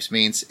 4 pipes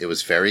means it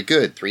was very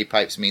good. 3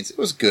 pipes means it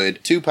was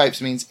good. 2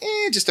 pipes means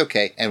just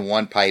okay. And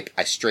 1 pipe,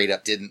 I straight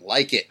up didn't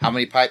like it. How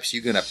many pipes are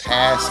you going to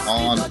pass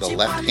on the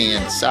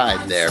left-hand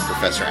side there,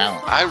 Professor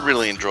Allen? I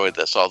really enjoyed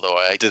this, although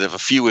I did have a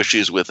few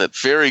issues with it.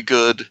 Very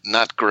good,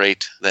 not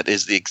great. That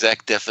is the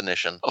exact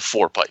definition of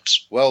 4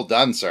 pipes. Well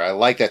done, sir. I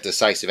like that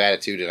decisive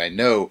attitude, and I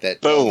know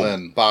that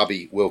Delvin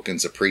Bobby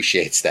Wilkins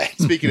appreciates that.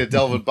 Speaking of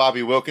Delvin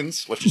Bobby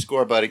Wilkins, what's your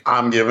score, buddy?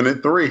 I'm giving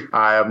it 3.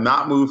 I have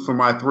not moved from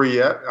my 3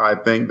 yet. I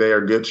think they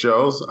are good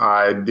shows.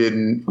 I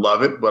didn't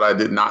love it, but I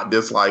did not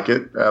dislike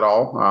it at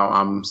all.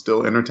 I'm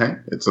still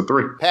entertained. It's a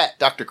 3. Pat,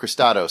 Dr.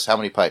 Christados, how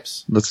many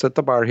pipes? Let's set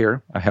the bar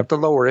here. I have to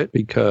lower it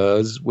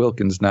because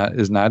Wilkins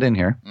is not in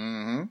here.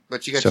 Mm-hmm.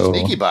 But you got your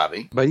Sneaky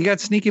Bobby. But you got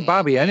Sneaky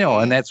Bobby, I know,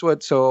 and that's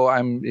what. So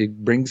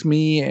it brings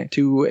me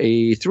to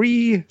a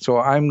 3. So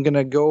I'm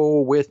gonna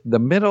go with the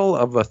middle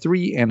of a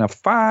 3 and a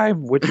 5,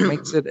 which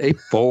makes it a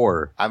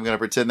 4. I'm gonna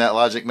pretend that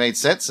logic made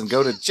sense and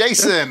go to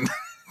Jason.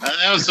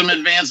 That was some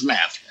advanced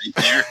math right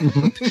there.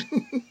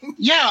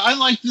 Yeah, I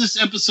liked this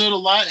episode a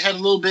lot. It had a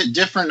little bit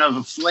different of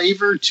a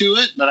flavor to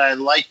it, but I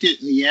liked it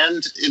in the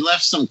end. It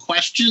left some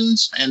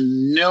questions,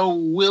 and no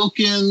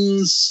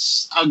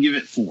Wilkins. I'll give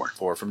it 4.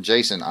 4 from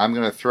Jason. I'm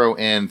going to throw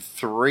in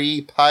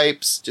 3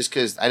 pipes just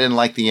because I didn't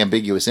like the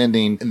ambiguous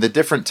ending, and the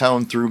different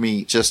tone threw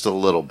me just a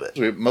little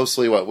bit.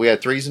 Mostly we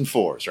had 3s and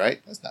 4s,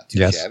 right? That's not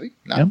too shabby.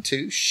 Not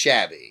too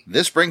shabby.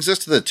 This brings us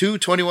to the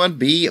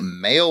 221B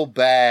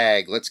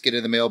mailbag. Let's get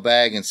in the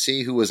mailbag and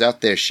see who was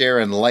out there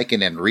sharing,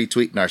 liking, and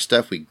retweeting our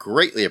stuff. We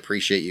greatly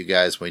appreciate you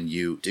guys when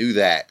you do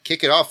that.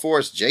 Kick it off for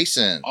us,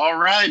 Jason. All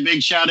right.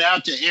 Big shout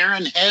out to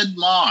Aaron Head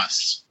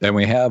Moss. Then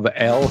we have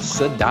El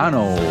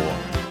Sedano.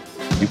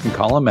 You can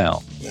call him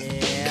Al.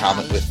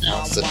 Comment with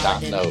El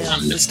Sedano.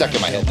 It's stuck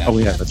in my head now. Oh,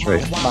 yeah, that's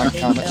right.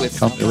 Comment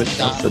with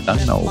El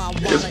Sedano.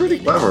 It's pretty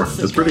clever.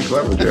 It's pretty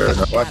clever, Jared.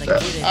 I like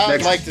that.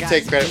 I'd like to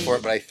take credit for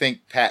it, but I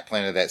think Pat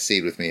planted that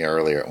seed with me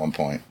earlier at one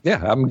point.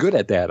 Yeah, I'm good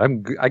at that.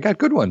 I got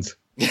good ones.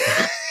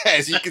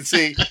 As you can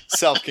see,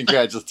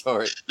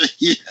 self-congratulatory.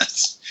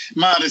 Yes.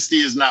 Modesty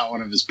is not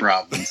one of his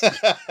problems.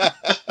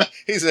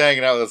 He's been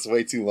hanging out with us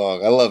way too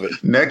long. I love it.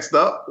 Next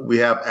up, we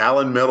have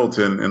Alan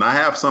Middleton, and I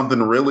have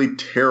something really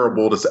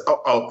terrible to say.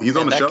 Oh, he's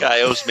on the show. That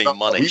guy owes me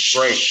money. He's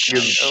great.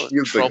 He's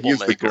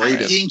the I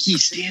greatest. think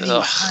he's standing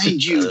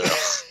behind you.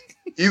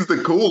 He's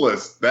the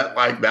coolest. That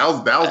was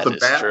the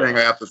bad true. thing I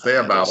have to say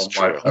about him.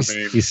 True. Like, I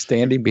mean, He's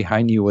standing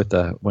behind you with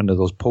one of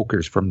those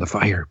pokers from the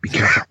fire. Be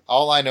careful.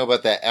 All I know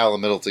about that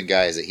Alan Middleton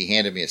guy is that he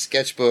handed me a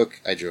sketchbook.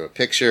 I drew a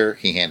picture.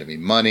 He handed me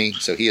money.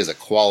 So he is a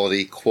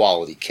quality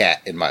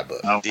cat in my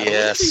book.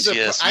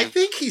 Yes. I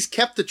think he's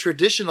kept the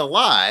tradition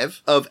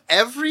alive of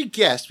every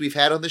guest we've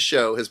had on the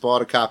show has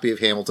bought a copy of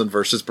Hamilton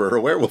versus Burr,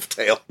 A Werewolf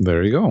Tale.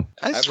 There you go.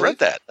 I just read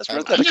that. I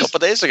read that a couple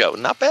days ago.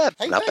 Not bad.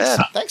 Hey, Not thanks.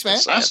 bad. Thanks, man.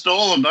 I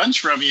stole a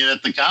bunch from you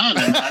at the con,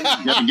 and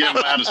I'm going to give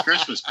them out as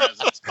Christmas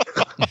presents.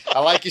 I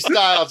like your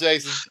style,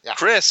 Jason. Yeah.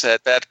 Chris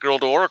at Batgirl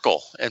to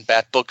Oracle and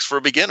Bat Books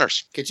for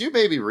Beginners. Could you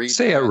maybe read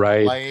Say it that,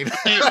 right. Lane?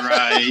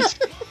 Right.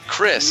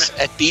 Chris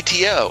at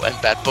BTO and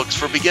Bat Books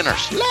for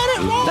Beginners. Let it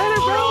roll. Let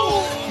it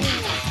roll.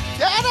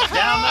 Down the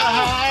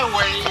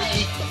highway.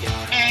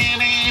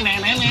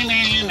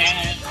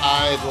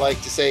 I'd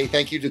like to say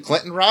thank you to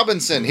Clinton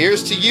Robinson.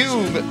 Here's to you.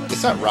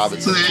 It's not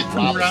Robinson. It's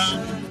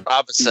Robinson.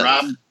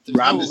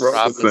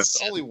 Robinson.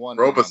 It's only one.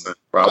 Robeson.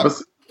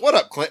 What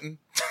up, Clinton?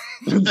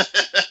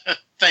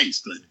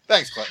 Thanks, Clinton.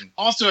 Thanks, Clinton.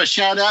 Also, a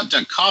shout out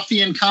to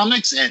Coffee and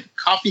Comics at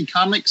Coffee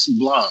Comics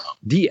Blog.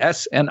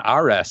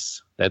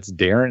 DSNRS. That's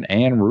Darren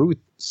and Ruth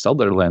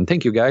Sutherland.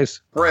 Thank you,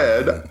 guys.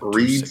 Fred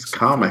reads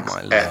comics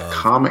at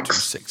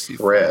Comics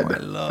Fred.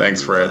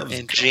 Thanks, Fred.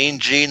 And Gene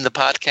the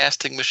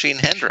podcasting machine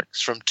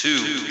Hendricks from Two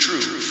True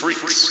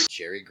Freaks.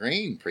 Jerry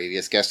Green,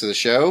 previous guest of the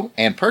show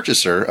and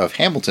purchaser of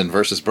Hamilton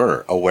versus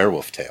Burr, A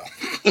Werewolf Tale.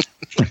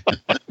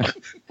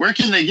 Where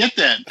can they get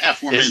that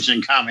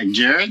aforementioned comic,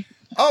 Jared?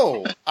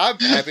 Oh, I'm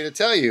happy to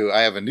tell you.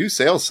 I have a new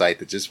sales site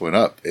that just went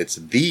up. It's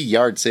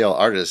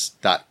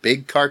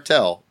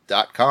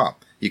theyardsaleartist.bigcartel.com.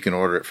 You can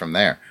order it from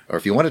there. Or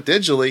if you want it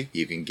digitally,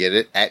 you can get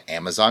it at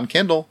Amazon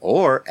Kindle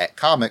or at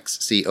Comics,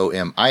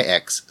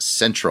 COMIX,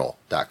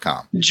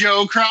 Central.com.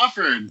 Joe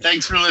Crawford.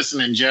 Thanks for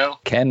listening, Joe.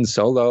 Ken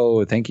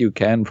Solo. Thank you,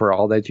 Ken, for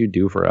all that you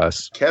do for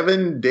us.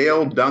 Kevin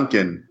Dale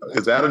Duncan.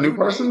 Is that a new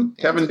person?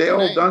 Kevin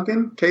Dale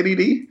Duncan?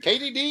 KDD?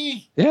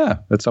 KDD. Yeah,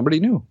 that's somebody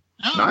new.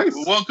 Oh, Nice.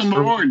 Welcome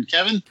aboard,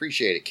 Kevin.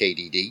 Appreciate it,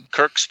 KDD.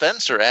 Kirk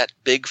Spencer at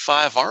Big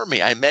Five Army.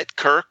 I met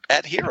Kirk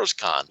at Heroes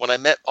Con when I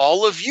met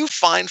all of you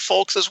fine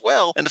folks as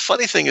well. And the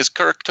funny thing is,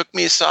 Kirk took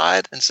me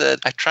aside and said,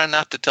 I try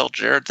not to tell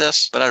Jared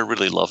this, but I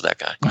really love that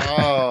guy.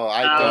 Oh,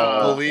 I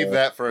don't believe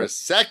that for a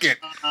second.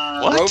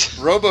 What?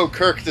 Robo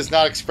Kirk does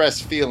not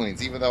express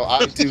feelings, even though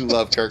I do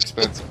love Kirk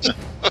Spencer.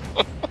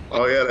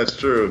 Oh yeah, that's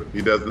true.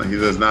 He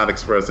does not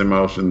express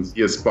emotions.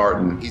 He is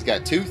Spartan. He's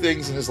got two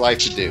things in his life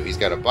to do. He's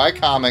got to buy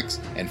comics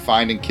and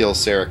find and kill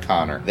Sarah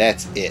Connor.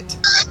 That's it.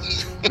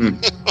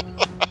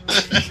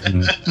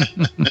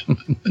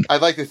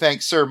 I'd like to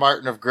thank Sir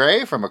Martin of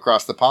Gray from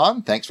across the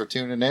pond. Thanks for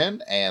tuning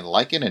in and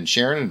liking and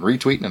sharing and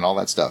retweeting and all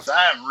that stuff.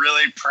 I'm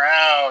really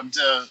proud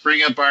to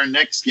bring up our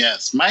next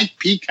guest, Mike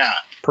Peacock.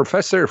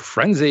 Professor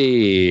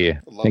Frenzy.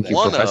 Thank you,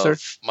 One Professor.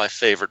 of my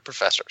favorite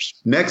professors.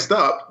 Next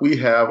up, we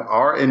have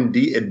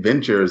R&D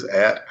Adventures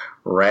at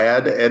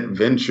Rad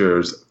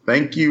Adventures.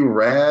 Thank you,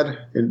 Rad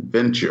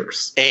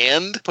Adventures.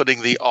 And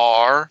putting the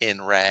R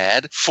in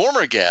Rad,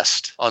 former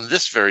guest on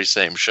this very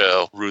same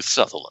show, Ruth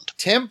Sutherland.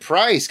 Tim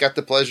Price. Got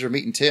the pleasure of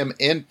meeting Tim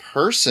in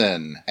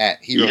person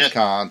at Heroes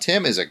Con.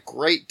 Tim is a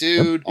great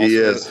dude. He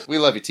is. We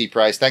love you, T.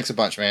 Price. Thanks a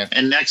bunch, man.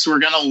 And next, we're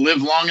going to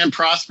live long and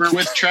prosper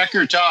with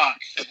Trekker Talk.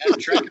 Have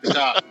Trekker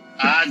Talk.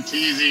 I'm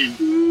teasing.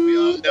 We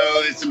all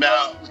know it's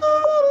about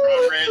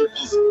Ron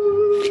Randall's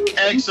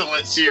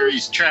excellent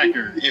series,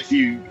 Trekker. If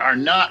you are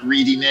not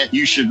reading it,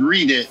 you should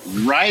read it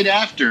right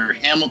after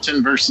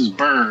Hamilton versus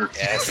Burr,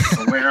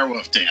 The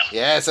Werewolf Tale.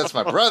 Yes, that's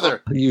my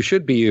brother. You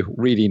should be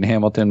reading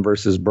Hamilton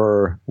versus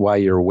Burr while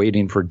you're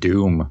waiting for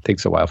Doom.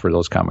 Takes a while for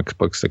those comics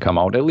books to come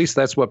out. At least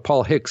that's what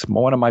Paul Hicks,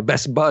 one of my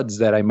best buds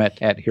that I met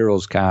at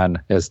Heroes Con,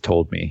 has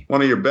told me.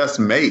 One of your best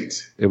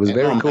mates. It was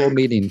very cool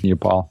meeting you,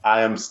 Paul. I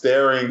am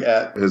staring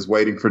at his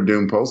Waiting for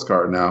Doom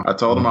postcard now. I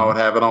told him I would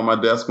have it on my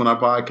desk when I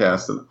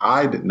podcast, and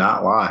I did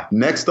not lie.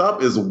 Next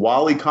up is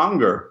Wally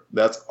Conger.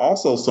 That's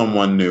also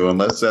someone new,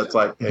 unless that's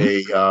like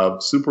a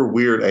super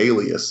weird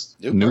alias.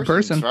 New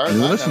person,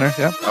 new listener.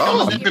 Yeah. Come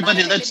on,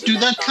 everybody, let's do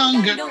that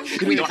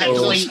conga. We don't have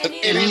to wait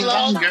any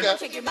longer.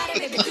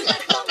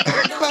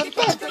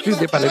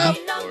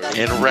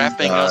 And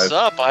wrapping us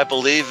up, I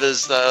believe,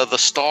 is the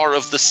star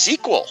of the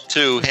sequel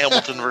to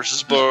Hamilton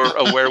versus Burr,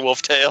 A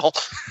Werewolf Tale.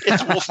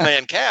 It's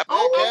Wolfman Cap.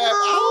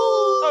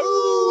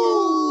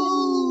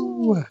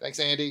 Thanks,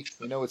 Andy.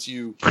 We know it's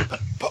you,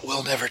 but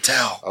we'll never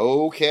tell.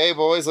 Okay,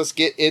 boys, let's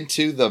get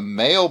into the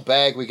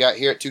mailbag we got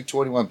here at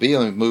 221B.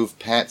 Let me move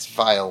Pat's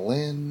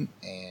violin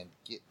and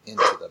get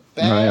into the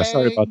bag. Oh, yeah,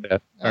 sorry about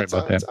that.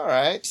 That's all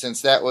right.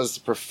 Since that was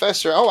the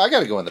professor. Oh, I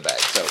got to go in the bag.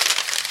 So,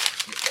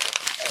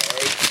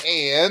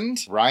 and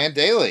Ryan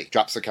Daly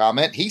drops a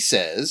comment. He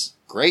says,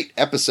 "Great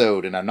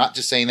episode," and I'm not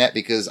just saying that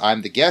because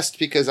I'm the guest,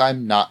 because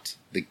I'm not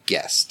the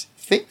guest.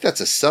 think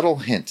that's a subtle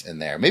hint in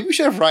there. Maybe we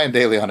should have Ryan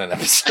Daly on an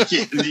episode. Do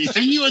you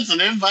think he wants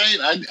an invite?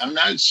 I'm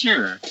not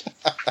sure.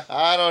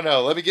 I don't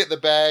know. Let me get in the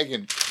bag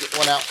and get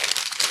one out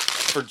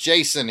for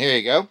Jason. Here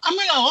you go. I'm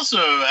going to also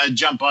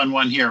jump on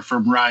one here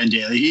from Ryan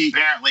Daly. He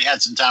apparently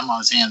had some time on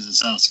his hands and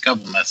sent us a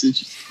couple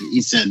messages.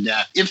 He said,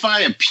 if I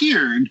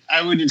appeared,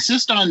 I would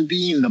insist on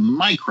being the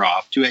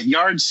Mycroft to at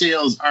yard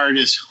sales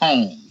artist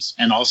Holmes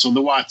and also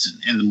the Watson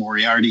and the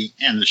Moriarty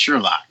and the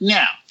Sherlock.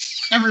 Now,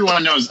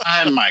 everyone knows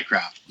I'm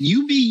Mycroft.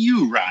 You be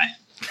you, Ryan.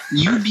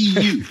 You be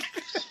you.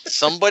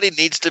 Somebody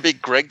needs to be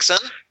Gregson.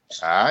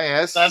 Ah,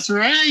 yes. That's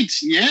right.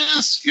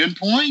 Yes. Good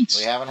point.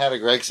 We haven't had a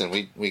Gregson.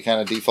 We kind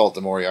of default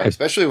to Moriarty,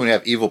 especially when we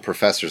have evil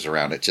professors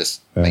around. It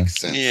just makes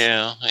sense.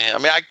 Yeah. I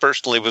mean, I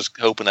personally was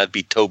hoping I'd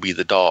be Toby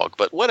the dog,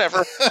 but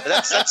whatever.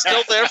 That's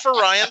still there for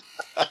Ryan.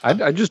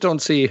 I just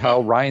don't see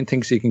how Ryan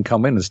thinks he can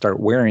come in and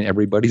start wearing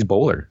everybody's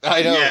bowler.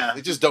 I know. Yeah.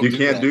 They just don't. You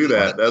can't do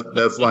that.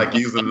 That's like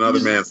using another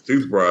man's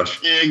toothbrush.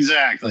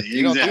 Exactly.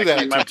 You don't do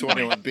that at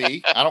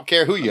 221B. I don't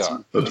care who you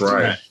are. That's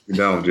right. You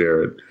don't,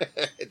 Jared.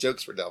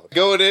 Jokes for Delvin.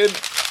 Going in.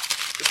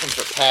 This one's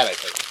for Pat, I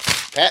think.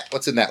 Pat,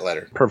 what's in that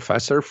letter?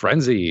 Professor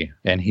Frenzy.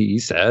 And he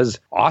says,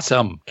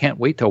 awesome. Can't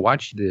wait to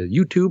watch the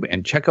YouTube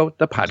and check out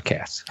the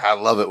podcast. I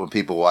love it when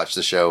people watch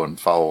the show and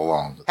follow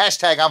along.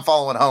 Hashtag I'm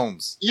following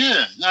Holmes.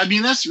 Yeah, I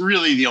mean, that's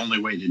really the only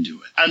way to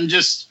do it. I'm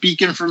just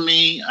speaking for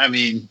me. I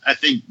mean, I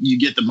think you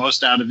get the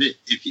most out of it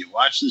if you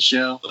watch the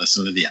show,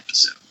 listen to the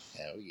episode.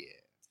 Hell yeah.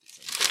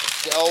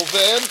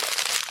 Delvin.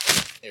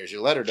 Here's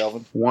your letter,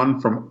 Delvin. One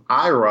from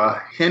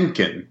Ira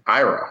Henkin.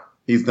 Ira.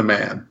 He's the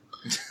man.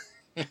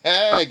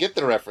 Hey, get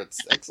the reference.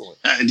 Excellent.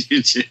 I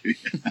do too.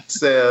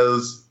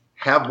 Says,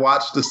 have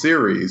watched the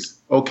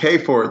series. Okay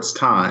for its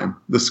time.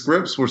 The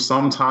scripts were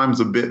sometimes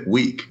a bit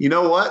weak. You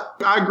know what?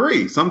 I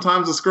agree.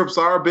 Sometimes the scripts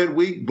are a bit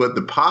weak, but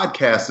the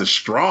podcast is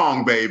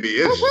strong, baby.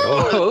 It's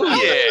Oh,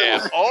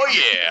 yeah. Oh,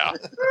 yeah.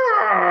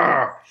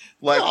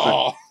 like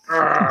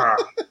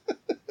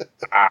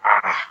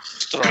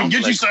Come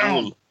get you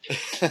some.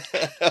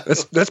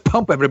 Let's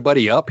pump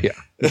everybody up here.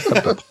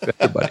 Pump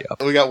everybody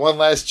up. We got one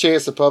last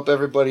chance to pump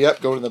everybody up.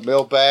 Go to the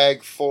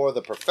mailbag for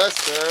the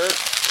professor.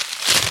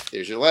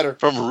 Here's your letter.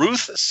 From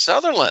Ruth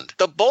Sutherland.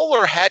 The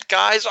bowler hat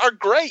guys are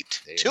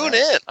great. Very Tune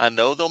nice. in. I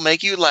know they'll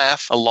make you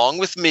laugh along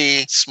with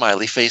me.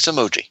 Smiley face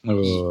emoji.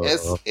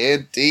 Yes,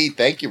 indeed.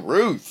 Thank you,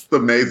 Ruth. it's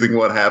amazing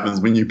what happens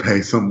when you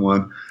pay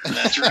someone.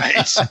 That's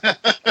right.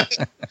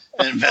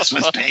 The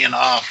investment's paying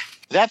off.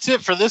 That's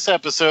it for this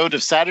episode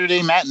of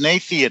Saturday Matinee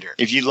Theater.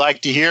 If you'd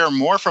like to hear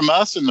more from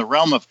us in the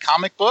realm of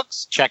comic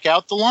books, check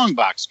out the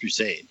Longbox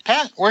Crusade.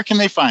 Pat, where can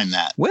they find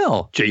that?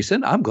 Well,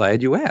 Jason, I'm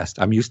glad you asked.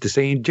 I'm used to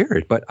saying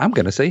Jared, but I'm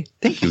going to say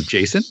thank you,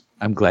 Jason.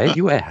 I'm glad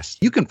you asked.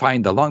 You can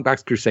find the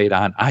Longbox Crusade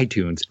on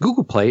iTunes,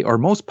 Google Play, or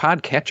most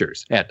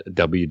podcatchers at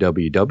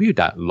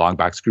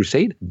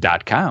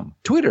www.longboxcrusade.com,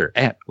 Twitter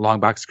at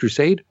Longbox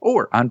Crusade,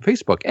 or on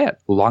Facebook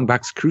at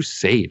Longbox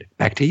Crusade.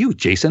 Back to you,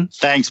 Jason.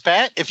 Thanks,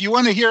 Pat. If you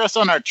want to hear us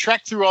on our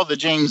trek through all the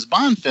James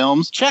Bond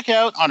films, check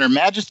out On Her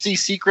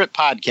Majesty's Secret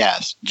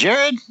podcast.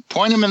 Jared,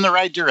 point him in the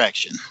right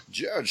direction.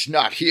 Jared's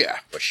not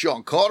here, but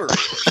Sean Carter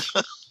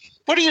is.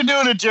 What are you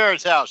doing at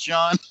Jared's house,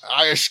 Sean?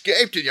 I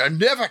escaped and you'll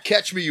never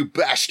catch me, you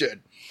bastard.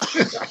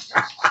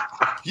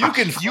 You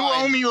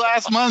owe me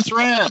last month's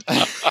rent.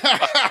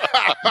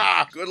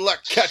 Good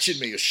luck catching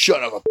me, you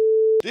son of a...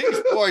 These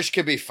boys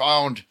can be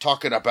found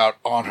talking about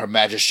On Her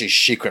Majesty's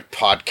Secret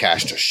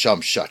podcast or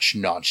some such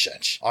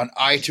nonsense on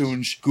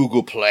iTunes,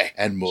 Google Play,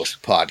 and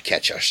most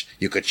podcatchers.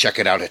 You could check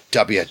it out at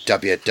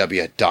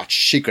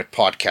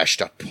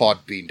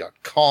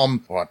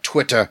www.secretpodcast.podbean.com or on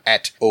Twitter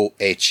at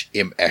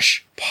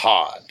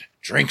OHMSPod.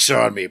 Drinks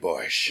on me,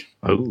 boys.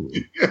 Oh.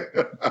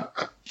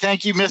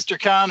 Thank you, Mr.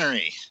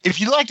 Connery. If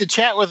you'd like to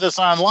chat with us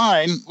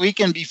online, we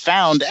can be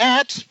found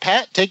at...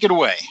 Pat, take it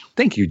away.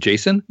 Thank you,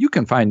 Jason. You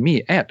can find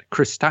me at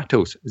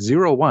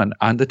Christatos01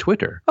 on the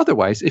Twitter.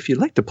 Otherwise, if you'd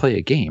like to play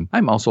a game,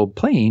 I'm also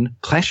playing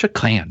Clash of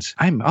Clans.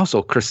 I'm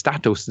also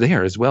Christatos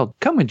there as well.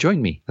 Come and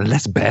join me.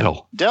 Let's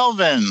battle.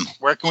 Delvin,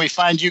 where can we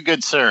find you,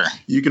 good sir?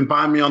 You can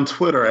find me on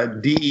Twitter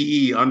at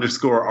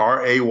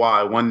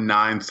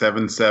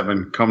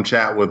DEE_RAY1977. Come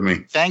chat with me.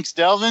 Thanks,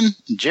 Delvin.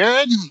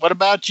 Jared, what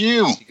about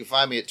you? You can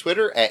find me at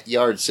Twitter at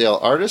Yard Sale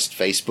Artist,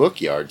 Facebook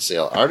Yard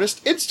Sale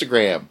Artist,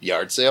 Instagram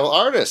Yard Sale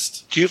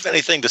Artist. Do you have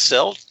anything to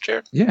sell,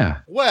 Jared? Yeah.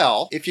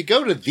 Well, if you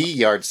go to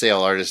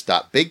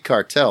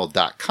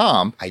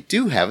theyardsaleartist.bigcartel.com, I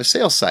do have a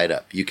sale site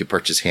up. You could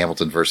purchase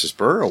Hamilton vs.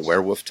 Burr, a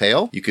werewolf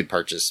tale. You could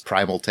purchase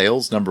Primal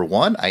Tales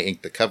 #1. I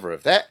inked the cover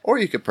of that. Or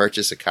you could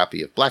purchase a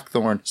copy of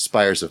Blackthorn,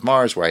 Spires of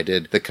Mars, where I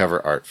did the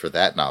cover art for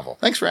that novel.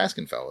 Thanks for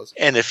asking, fellas.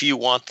 And if you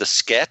want the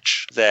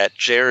sketch that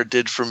Jared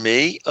did for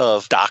me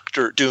of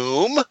Dr.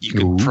 Doom, you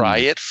can pry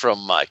it from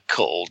my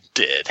cold,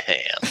 dead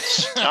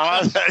hands. I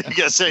was going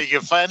to say, you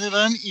can find it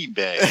on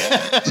eBay.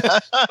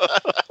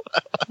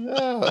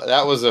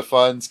 That was a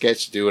fun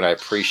sketch to do, and I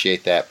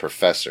appreciate that,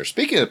 Professor.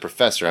 Speaking of the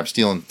Professor, I'm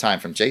stealing time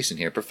from Jason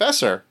here.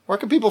 Professor, where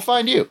can people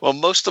find you? Well,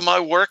 most of my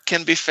work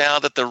can be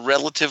found at the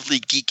Relatively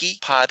Geeky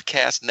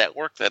Podcast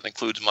Network. That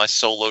includes my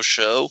solo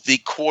show, the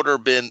Quarter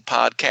Bin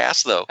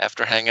Podcast, though.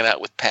 After hanging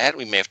out with Pat,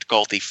 we may have to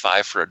call it the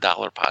 5 for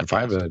 $1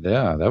 podcast.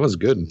 Yeah, that was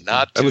good.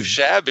 Not too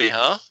shabby,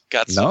 huh?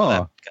 Got some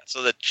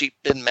of that cheap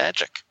bin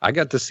magic. I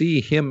got to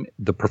see him,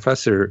 the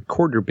Professor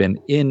Quarterbin,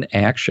 in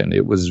action.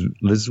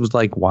 This was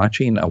like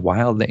watching a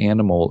wild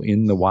animal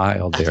in the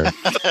wild there,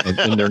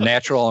 in their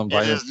natural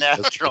environment. His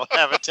natural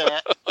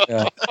habitat.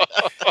 Yeah.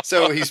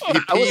 So he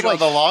peed on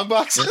the long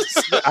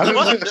boxes?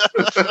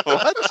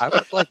 I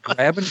was like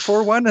grabbing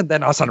for one, and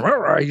then all of a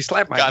sudden, he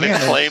slapped my hand.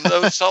 Gotta claim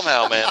those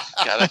somehow, man.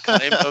 Gotta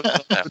claim those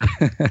somehow.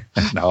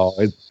 No,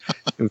 it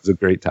was a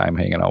great time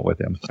hanging out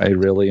with him. I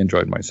really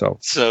enjoyed myself.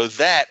 So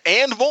that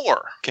and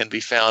more can be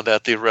found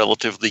at the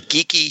Relatively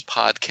Geeky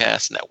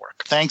Podcast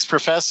Network. Thanks,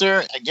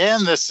 Professor.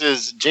 Again, this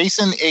is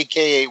Jason,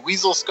 a.k.a.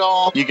 Weasel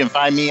Skull. You can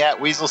find me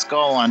at Weasel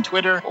Skull on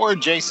Twitter or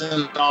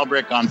Jason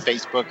Dahlbrick on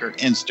Facebook or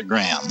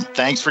Instagram.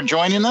 Thanks for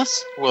joining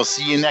us. We'll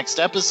see you next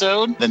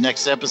episode. The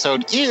next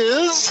episode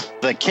is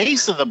The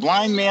Case of the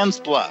Blind Man's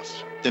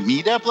Bluff. The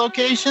meetup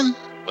location?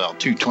 Well,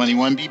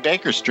 221B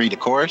Baker Street, of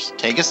course.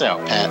 Take us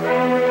out,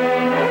 Pat.